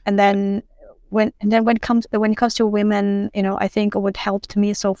then when it comes to women, I think what helped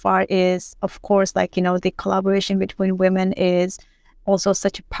me so far is, of course, the collaboration between women is also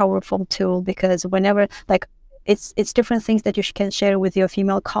such a powerful tool, because whenever it's different things that you can share with your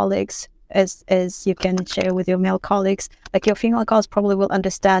female colleagues as you can share with your male colleagues. Your female colleagues probably will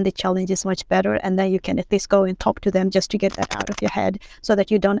understand the challenges much better, and then you can at least go and talk to them just to get that out of your head, so that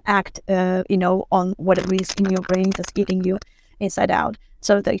you don't act on whatever is in your brain that's eating you inside out.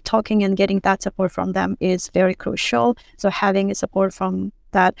 So the talking and getting that support from them is very crucial. So having a support from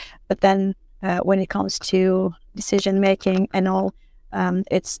that, but then when it comes to decision making and all,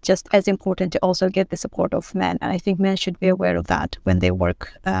 it's just as important to also get the support of men. And I think men should be aware of that when they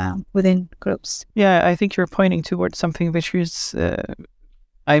work within groups. Yeah, I think you're pointing towards something which is,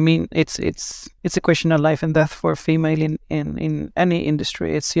 it's a question of life and death for female in any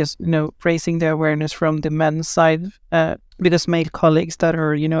industry. It's just, raising the awareness from the men's side, because male colleagues that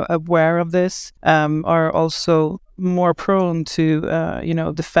are, aware of this are also more prone to,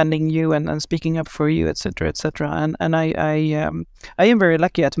 defending you and speaking up for you, etc., etc. And I am very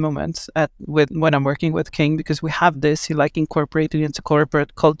lucky at the moment when I'm working with King, because we have this incorporated into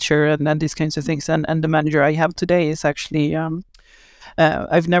corporate culture and these kinds of things. And the manager I have today is actually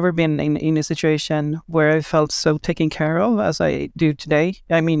I've never been in a situation where I felt so taken care of as I do today.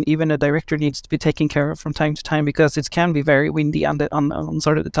 I mean, even a director needs to be taken care of from time to time, because it can be very windy on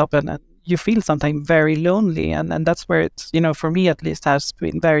sort of the top end, and you feel sometimes very lonely. And that's where it's, for me at least, has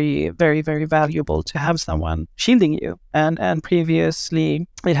been very, very, very valuable to have someone shielding you. And previously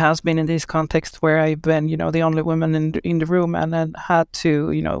it has been in this context where I've been, the only woman in the room, and then had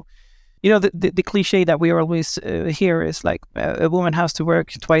to, the cliche that we always hear is a woman has to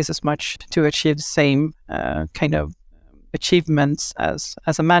work twice as much to achieve the same kind of achievements as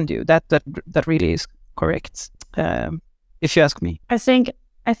a man do. That really is correct, if you ask me.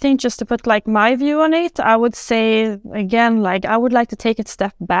 I think just to put my view on it, I would say again, I would like to take a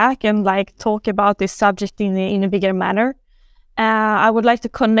step back and talk about this subject in a bigger manner. I would like to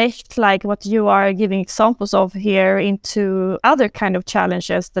connect what you are giving examples of here into other kind of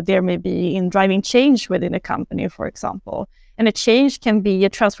challenges that there may be in driving change within a company, for example. And a change can be a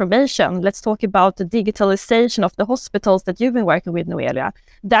transformation. Let's talk about the digitalization of the hospitals that you've been working with, Noelia.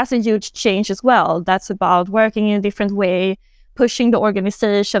 That's a huge change as well. That's about working in a different way, pushing the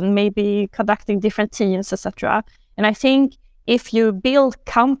organization, maybe conducting different teams, etc. And I think if you build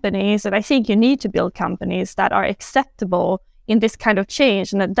companies, and I think you need to build companies that are acceptable in this kind of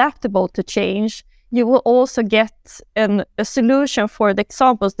change and adaptable to change, you will also get a solution for the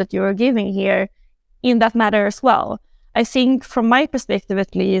examples that you are giving here in that matter as well. I think from my perspective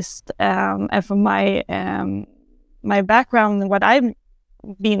at least, and from my background and what I've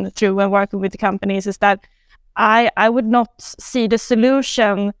been through when working with the companies, is that I would not see the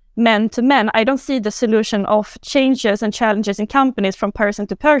solution men to men. I don't see the solution of changes and challenges in companies from person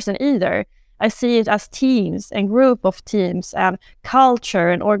to person either. I see it as teams and group of teams and culture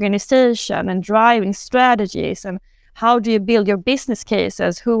and organization and driving strategies and how do you build your business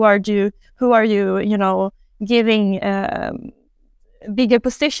cases? Who are you giving bigger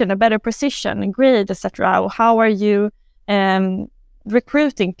position, a better position, grade, etc. How are you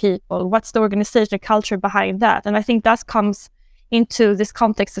recruiting people? What's the organizational culture behind that? And I think that comes into this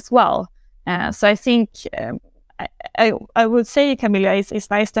context as well. So I think I would say, Kamila, it's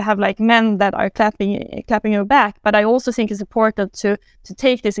nice to have like men that are clapping your back, but I also think it's important to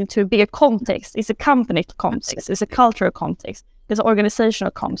take this into a bigger context. It's a company context, it's a cultural context, it's an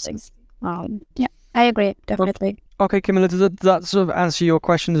organizational context. Yeah, I agree, definitely. Okay, Kamila, does that sort of answer your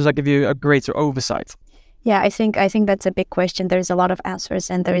question? Does that give you a greater oversight? Yeah, I think that's a big question. There's a lot of answers,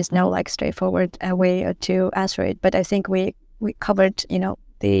 and there is no like straightforward way to answer it. But I think we covered,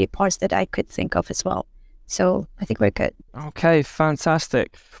 the parts that I could think of as well. So I think we're good. Okay,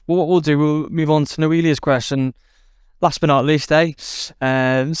 fantastic. Well, what we'll do, we'll move on to Noelia's question. Last but not least,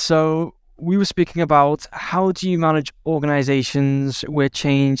 so we were speaking about how do you manage organizations where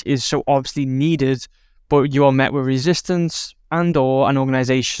change is so obviously needed, but you are met with resistance and/or an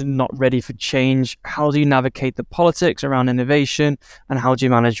organization not ready for change? How do you navigate the politics around innovation, and how do you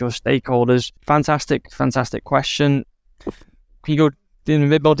manage your stakeholders? Fantastic question. Can you go in a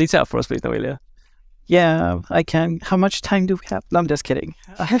bit more detail for us, please, Noelia? Yeah, I can. How much time do we have? No, I'm just kidding.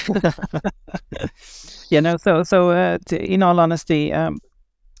 In all honesty,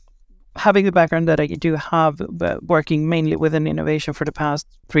 having the background that I do have, working mainly within innovation for the past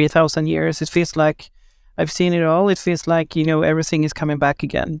 3,000 years, it feels like I've seen it all. It feels like, everything is coming back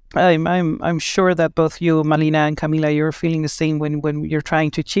again. I'm sure that both you, Malina, and Kamila, you're feeling the same when you're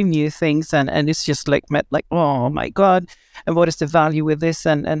trying to achieve new things, and it's just like, oh my God, and what is the value with this,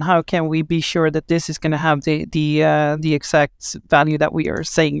 and how can we be sure that this is going to have the exact value that we are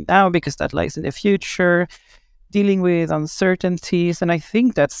saying now, because that lies in the future, dealing with uncertainties. And I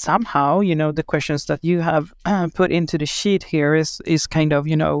think that somehow, the questions that you have put into the sheet here is kind of,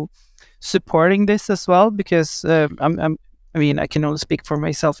 supporting this as well, because I can only speak for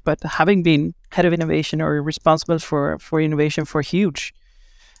myself, but having been head of innovation or responsible for innovation for huge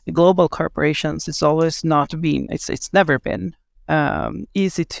global corporations, it's never been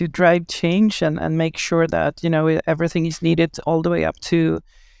easy to drive change and make sure that everything is needed all the way up to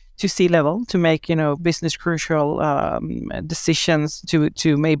C-level to make business crucial decisions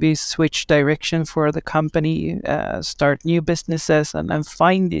to maybe switch direction for the company, start new businesses, and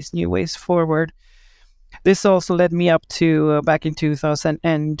find these new ways forward. This also led me up to back in 2000,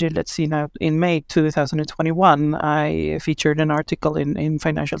 and let's see now, in May 2021, I featured an article in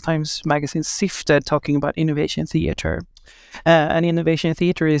Financial Times magazine Sifted talking about innovation theater. And innovation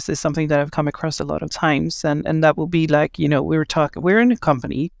theater is something that I've come across a lot of times, and that will be like, we're in a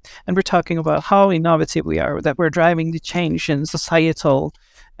company and we're talking about how innovative we are, that we're driving the change in societal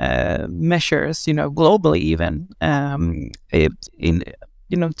measures, globally even, to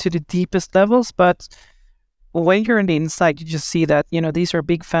the deepest levels. But when you're on the inside, you just see that, these are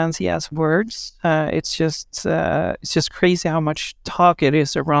big fancy ass words. It's just crazy how much talk it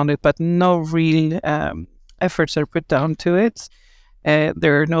is around it, but no real efforts are put down to it.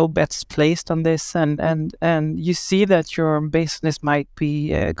 There are no bets placed on this, and you see that your business might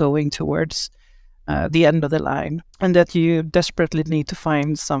be going towards the end of the line, and that you desperately need to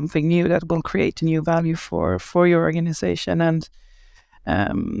find something new that will create a new value for your organization. And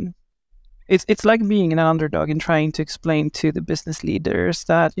it's like being an underdog and trying to explain to the business leaders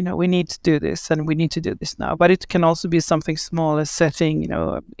that, we need to do this and we need to do this now. But it can also be something small as setting,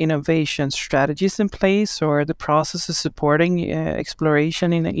 innovation strategies in place, or the processes supporting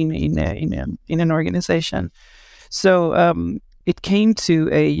exploration in an organization. So it came to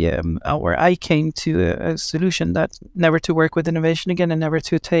I came to a solution that never to work with innovation again, and never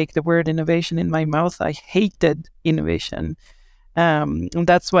to take the word innovation in my mouth. I hated innovation. And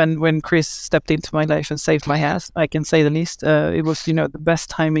that's when Chris stepped into my life and saved my ass, I can say the least. It was, the best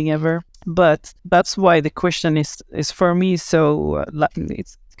timing ever. But that's why the question is for me so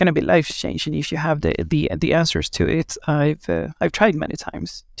it's going to be life changing if you have the answers to it. I've tried many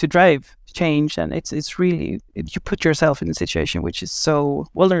times to drive change, and it's really, you put yourself in a situation which is so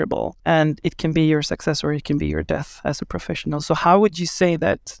vulnerable, and it can be your success or it can be your death as a professional. So how would you say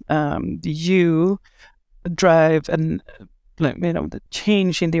that you drive and the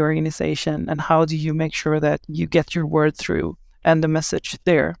change in the organization, and how do you make sure that you get your word through and the message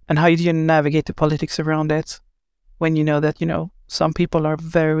there, and how do you navigate the politics around it when you know that some people are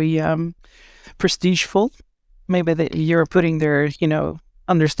very prestigeful, maybe that you're putting their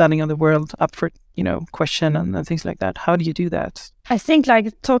understanding of the world up for question and things like that? How do you do that? I think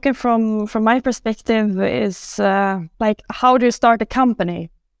talking from my perspective is how do you start a company?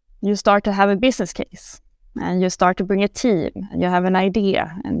 You start to have a business case. and you start to bring a team, and you have an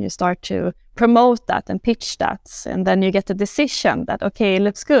idea, and you start to promote that and pitch that, and then you get a decision that, okay, it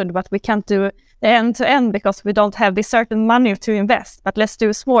looks good, but we can't do the end-to-end because we don't have this certain money to invest, but let's do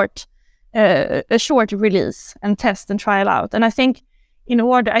a short release and test and trial out. And I think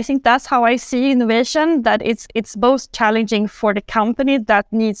that's how I see innovation, that it's both challenging for the company that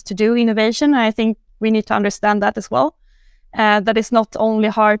needs to do innovation, and I think we need to understand that as well. That it's not only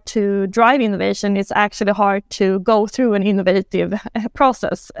hard to drive innovation, it's actually hard to go through an innovative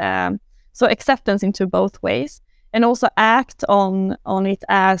process. So acceptance into both ways, and also act on it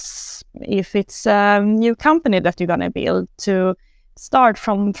as if it's a new company that you're going to build, to start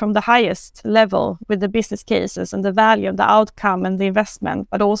from the highest level with the business cases and the value and the outcome and the investment,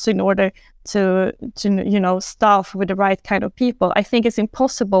 but also in order to staff with the right kind of people. I think it's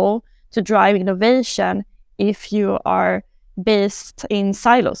impossible to drive innovation if you are based in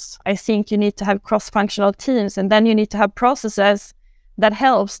silos. I think you need to have cross-functional teams, and then you need to have processes that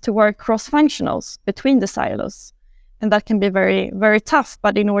helps to work cross-functionals between the silos. And that can be very, very tough,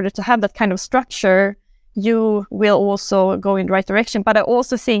 but in order to have that kind of structure, you will also go in the right direction. But I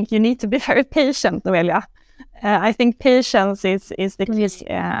also think you need to be very patient, Noelia. I think patience is the key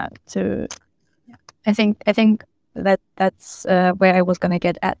to... I think that's where I was going to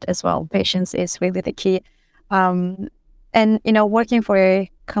get at as well. Patience is really the key. And working for a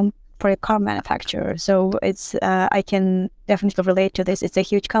car manufacturer, so it's I can definitely relate to this. It's a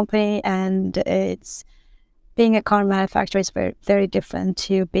huge company, and it's being a car manufacturer is very, very different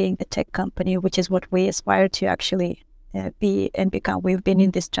to being a tech company, which is what we aspire to actually be and become. We've been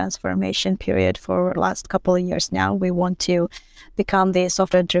in this transformation period for the last couple of years now. We want to become the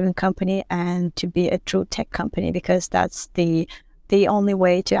software-driven company and to be a true tech company, because that's the only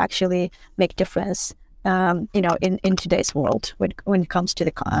way to actually make difference. In today's world, when it comes to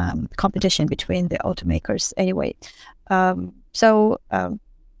the competition between the automakers. Anyway,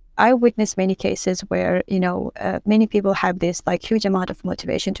 I witnessed many cases where many people have this huge amount of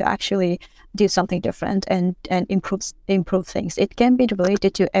motivation to actually do something different and improve things. It can be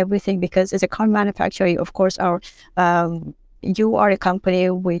related to everything, because as a car manufacturer, you, of course, you are a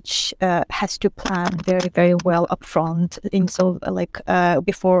company which has to plan very, very well upfront.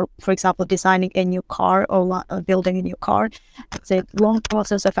 Before, for example, designing a new car or building a new car, it's a long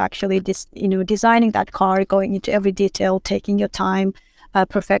process of actually designing that car, going into every detail, taking your time,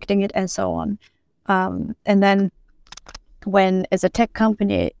 perfecting it, and so on. And then when, as a tech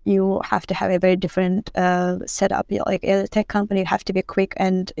company, you have to have a very different setup. Like as a tech company, you have to be quick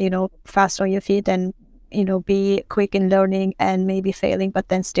and fast on your feet, and be quick in learning and maybe failing, but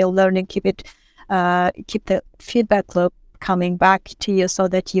then still learning. Keep the feedback loop coming back to you so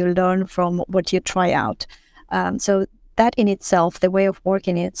that you learn from what you try out. So that in itself, the way of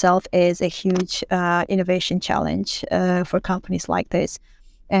working in itself, is a huge innovation challenge for companies like this.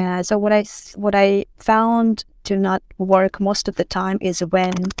 So what I found to not work most of the time is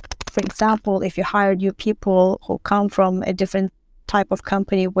when, for example, if you hire new people who come from a different type of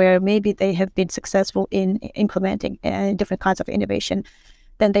company where maybe they have been successful in implementing different kinds of innovation,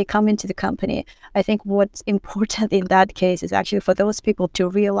 then they come into the company. I think what's important in that case is actually for those people to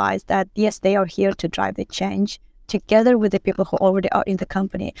realize that, yes, they are here to drive the change together with the people who already are in the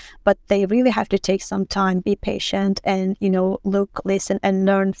company, but they really have to take some time, be patient, and look, listen, and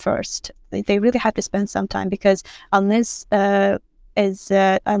learn first. They really have to spend some time, because unless as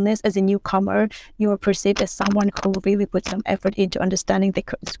a newcomer, you are perceived as someone who really put some effort into understanding the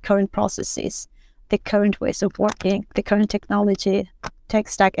current processes, the current ways of working, the current technology, tech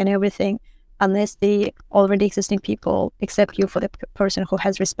stack, and everything. Unless the already existing people accept you for the person who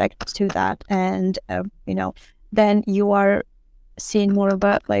has respect to that, and then you are seen more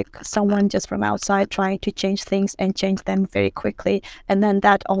about someone just from outside trying to change things and change them very quickly, and then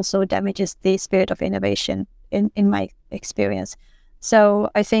that also damages the spirit of innovation in my experience. So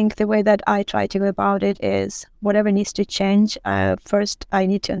I think the way that I try to go about it is, whatever needs to change, first I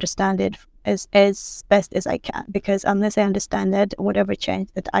need to understand it as best as I can, because unless I understand it, whatever change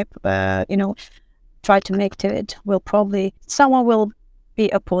that I try to make to it, someone will be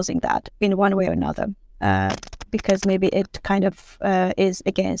opposing that in one way or another, because maybe it kind of is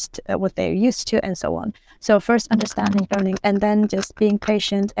against what they're used to, and so on. So first understanding, learning, and then just being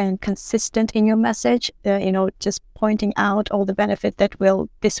patient and consistent in your message, just pointing out all the benefit that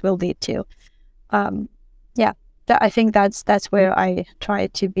this will lead to. I think that's where I try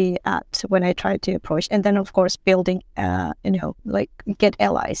to be at when I try to approach. And then, of course, building, get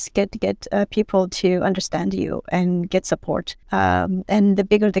allies, get people to understand you and get support. And the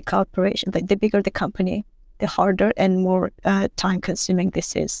bigger the corporation, the bigger the company, the harder and more time consuming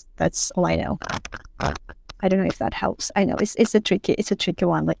this is. That's all I know. I don't know if that helps. I know it's a tricky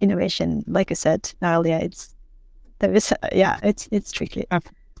one. Like innovation, like I said earlier, it's tricky.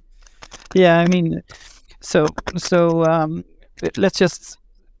 Yeah, I mean, so let's just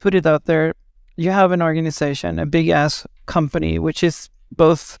put it out there. You have an organization, a big ass company, which is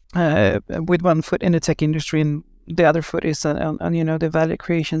both with one foot in the tech industry and the other foot is on the value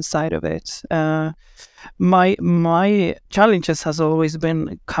creation side of it. My challenges has always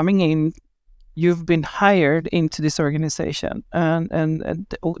been coming in. You've been hired into this organization, and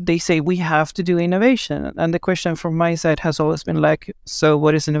they say we have to do innovation. And the question from my side has always been like, so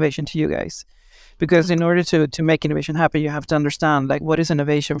what is innovation to you guys? Because in order to make innovation happen, you have to understand like what is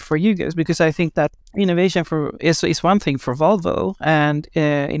innovation for you guys. Because I think that innovation is one thing for Volvo, and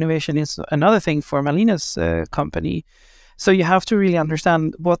innovation is another thing for Malina's company. So you have to really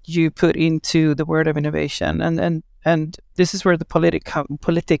understand what you put into the word of innovation, and this is where the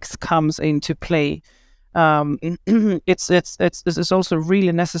politics comes into play. It's also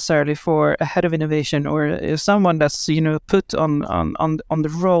really necessary for a head of innovation or someone that's put on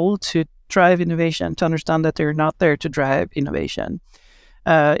the role to drive innovation to understand that they're not there to drive innovation.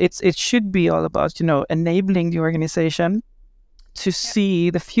 It should be all about enabling the organization to see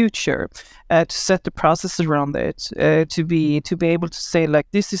the future, to set the process around it, to be able to say like,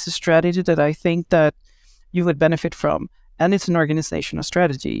 this is a strategy that I think that you would benefit from. And it's an organizational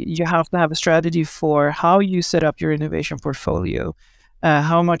strategy. You have to have a strategy for how you set up your innovation portfolio.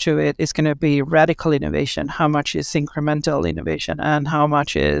 How much of it is going to be radical innovation, how much is incremental innovation, and how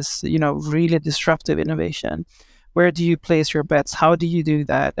much is really disruptive innovation. Where do you place your bets? How do you do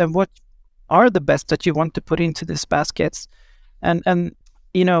that? And what are the bets that you want to put into these baskets? And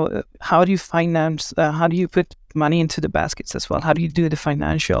how do you finance? How do you put money into the baskets as well? How do you do the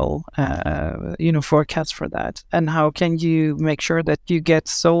financial forecast for that? And how can you make sure that you get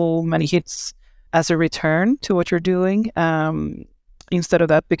so many hits as a return to what you're doing? Instead of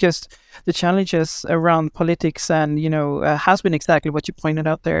that, because the challenges around politics and has been exactly what you pointed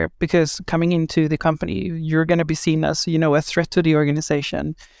out there. Because coming into the company, you're going to be seen as a threat to the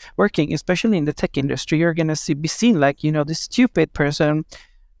organization. Working, especially in the tech industry, you're going to be seen like this stupid person.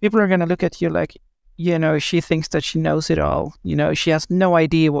 People are going to look at you like she thinks that she knows it all. She has no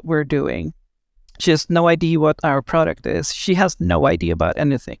idea what we're doing. She has no idea what our product is. She has no idea about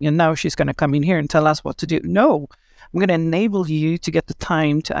anything. And now she's going to come in here and tell us what to do. No. I'm going to enable you to get the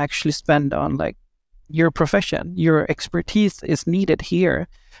time to actually spend on like your profession. Your expertise is needed here,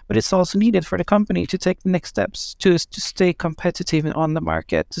 but it's also needed for the company to take the next steps, to stay competitive on the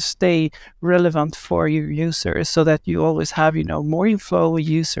market, to stay relevant for your users so that you always have, more inflow of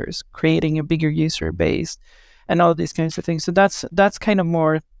users, creating a bigger user base and all these kinds of things. So that's kind of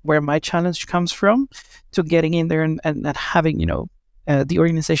more where my challenge comes from, to getting in there and having, the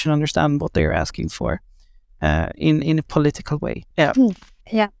organization understand what they're asking for. In a political way. Yeah.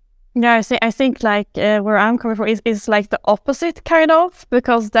 Yeah. Yeah, I think like where I'm coming from is like the opposite kind of,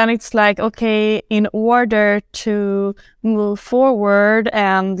 because then it's like, okay, in order to move forward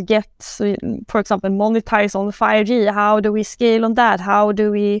and get, for example, monetize on 5G, how do we scale on that? How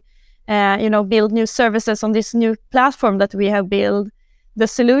do we, build new services on this new platform that we have built? The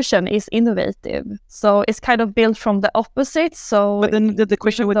solution is innovative. So it's kind of built from the opposite. So but then the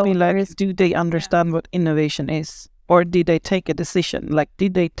question would be like, do they understand what innovation is? Or did they take a decision? Like,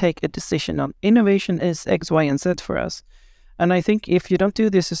 did they take a decision on innovation is X, Y, and Z for us? And I think if you don't do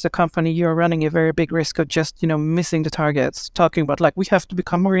this as a company, you're running a very big risk of just, missing the targets, talking about like, we have to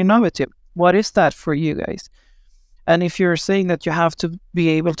become more innovative. What is that for you guys? And if you're saying that you have to be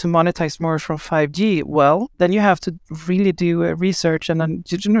able to monetize more from 5G, well, then you have to really do research and then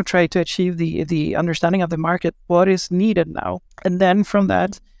try to achieve the understanding of the market, what is needed now. And then from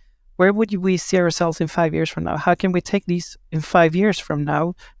that, where would we see ourselves in 5 years from now? How can we take these in 5 years from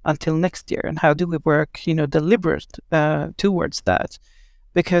now until next year? And how do we work, deliberate towards that?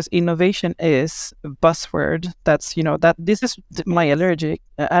 Because innovation is a buzzword. That's that this is my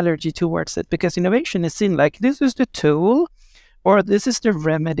allergy towards it, because innovation is seen like this is the tool or this is the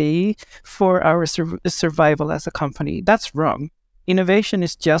remedy for our survival as a company. That's wrong. Innovation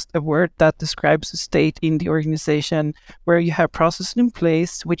is just a word that describes a state in the organization where you have processes in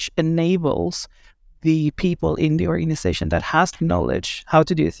place which enables the people in the organization that has the knowledge how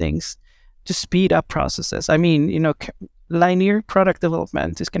to do things to speed up processes. I mean, linear product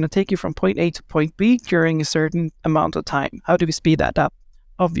development is going to take you from point A to point B during a certain amount of time. How do we speed that up?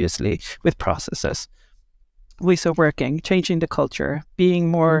 Obviously, with processes. Ways of working, changing the culture, being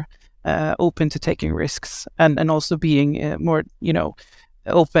more open to taking risks, and also being more,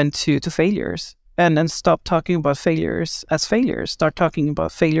 open to failures. and then stop talking about failures as failures. Start talking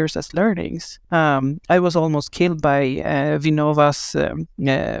about failures as learnings. I was almost killed by Vinnova's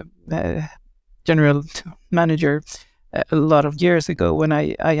general manager a lot of years ago when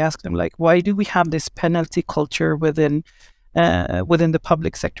I asked him, like, why do we have this penalty culture within the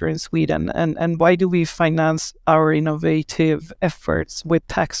public sector in Sweden, and why do we finance our innovative efforts with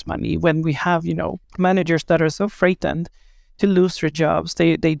tax money when we have, managers that are so frightened to lose their jobs?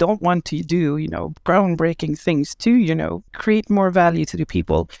 They don't want to do, groundbreaking things to, create more value to the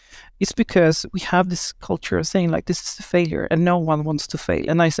people. It's because we have this culture of saying, like, this is a failure and no one wants to fail.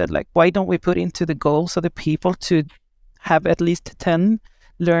 And I said, like, why don't we put into the goals of the people to have at least 10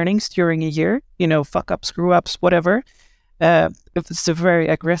 learnings during a year, fuck ups, screw ups, whatever. It's a very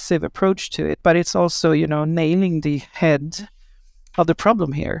aggressive approach to it, but it's also, nailing the head of the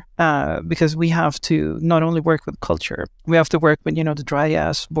problem here, because we have to not only work with culture, we have to work with, the dry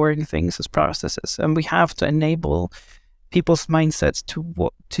ass, boring things as processes, and we have to enable people's mindsets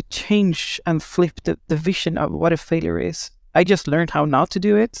to change and flip the vision of what a failure is. I just learned how not to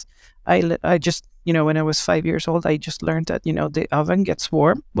do it. I just, when I was 5 years old, I just learned that, the oven gets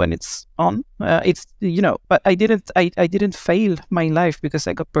warm when it's on. But I didn't fail my life because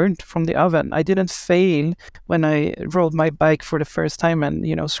I got burnt from the oven. I didn't fail when I rode my bike for the first time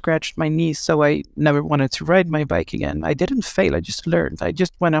and, scratched my knees, so I never wanted to ride my bike again. I didn't fail. I just learned. I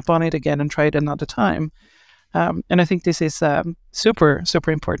just went up on it again and tried another time. And I think this is super,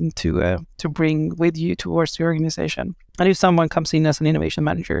 super important to bring with you towards the organization. And if someone comes in as an innovation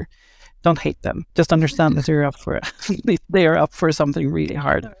manager, don't hate them. Just understand that they are up for something really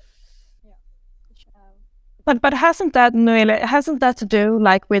hard. But hasn't that to do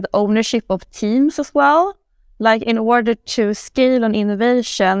like with ownership of teams as well? Like, in order to scale an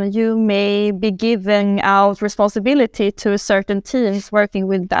innovation, you may be giving out responsibility to certain teams working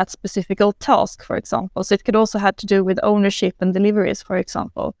with that specific task, for example. So it could also have to do with ownership and deliveries, for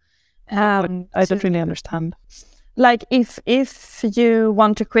example. I don't really understand. Like, if you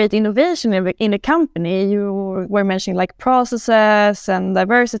want to create innovation in a company, you were mentioning like processes and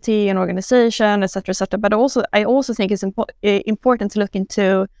diversity and organization, etc., etc. But I also think it's important to look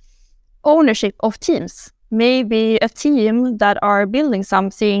into ownership of teams. Maybe a team that are building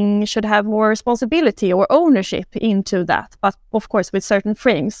something should have more responsibility or ownership into that, but of course with certain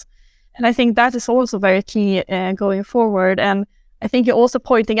frames. And I think that is also very key going forward. And I think you're also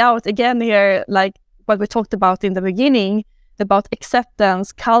pointing out again here, like what we talked about in the beginning, about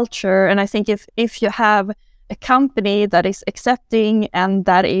acceptance, culture. And I think if you have a company that is accepting and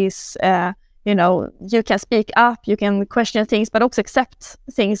that is you can speak up, you can question things, but also accept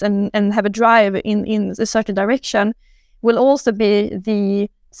things and have a drive in a certain direction, will also be the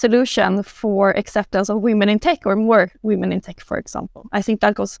solution for acceptance of women in tech, or more women in tech, for example. I think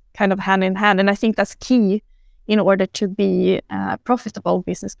that goes kind of hand in hand, and I think that's key in order to be a profitable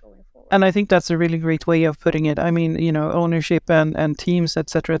business going forward. And I think that's a really great way of putting it. I mean, ownership and teams,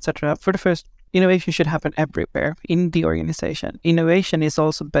 etc., etc. For the first, innovation should happen everywhere in the organization. Innovation is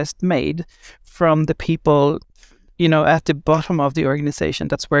also best made from the people, at the bottom of the organization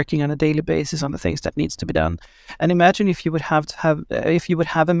that's working on a daily basis on the things that needs to be done. And imagine if you would have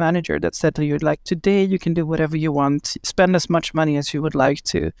a manager that said to you, like, today you can do whatever you want, spend as much money as you would like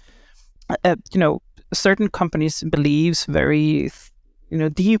to. Certain companies believes very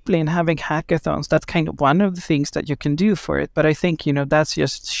deeply in having hackathons. That's kind of one of the things that you can do for it. But I think, that's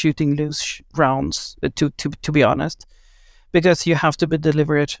just shooting loose rounds, to be honest, because you have to be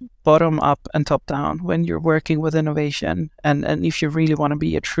deliberate bottom up and top down when you're working with innovation. And if you really want to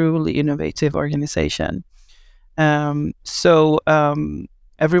be a truly innovative organization. So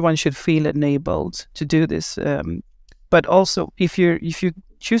everyone should feel enabled to do this. But also, if you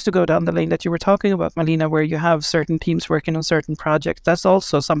choose to go down the lane that you were talking about, Malina, where you have certain teams working on certain projects, that's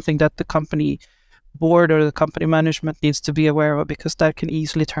also something that the company board or the company management needs to be aware of, because that can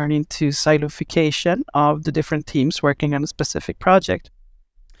easily turn into siloification of the different teams working on a specific project.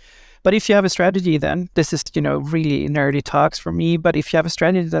 But if you have a strategy, then this is, really nerdy talks for me. But if you have a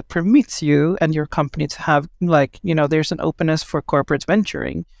strategy that permits you and your company to have, there's an openness for corporate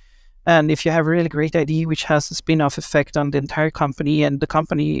venturing. And if you have a really great idea which has a spin-off effect on the entire company, and the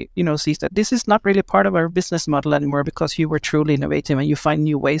company, sees that this is not really part of our business model anymore because you were truly innovative and you find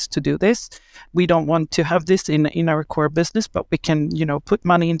new ways to do this. We don't want to have this in our core business, but we can, put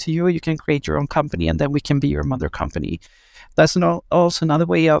money into you. You can create your own company, and then we can be your mother company. That's also another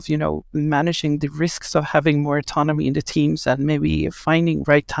way of, managing the risks of having more autonomy in the teams and maybe finding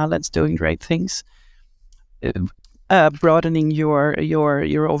right talents, doing right things. Broadening your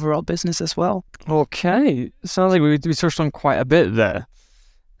overall business as well. Okay, sounds like we touched on quite a bit there.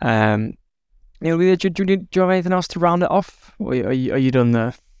 Noelia, do you have anything else to round it off? Or are you done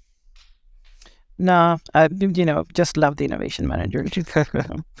there? No, just love the innovation manager. Okay,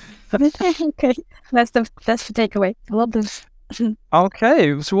 that's the takeaway. I love this.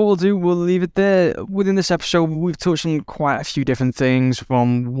 Okay, so what we'll do, we'll leave it there. Within this episode, we've touched on quite a few different things,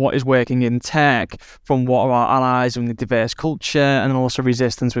 from what is working in tech, from what are our allies in the diverse culture, and also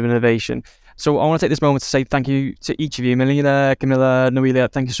resistance with innovation. So I want to take this moment to say thank you to each of you. Malina, Kamila,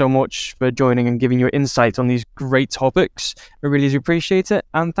 Noelia, thank you so much for joining and giving your insights on these great topics. I really do appreciate it,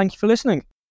 and thank you for listening.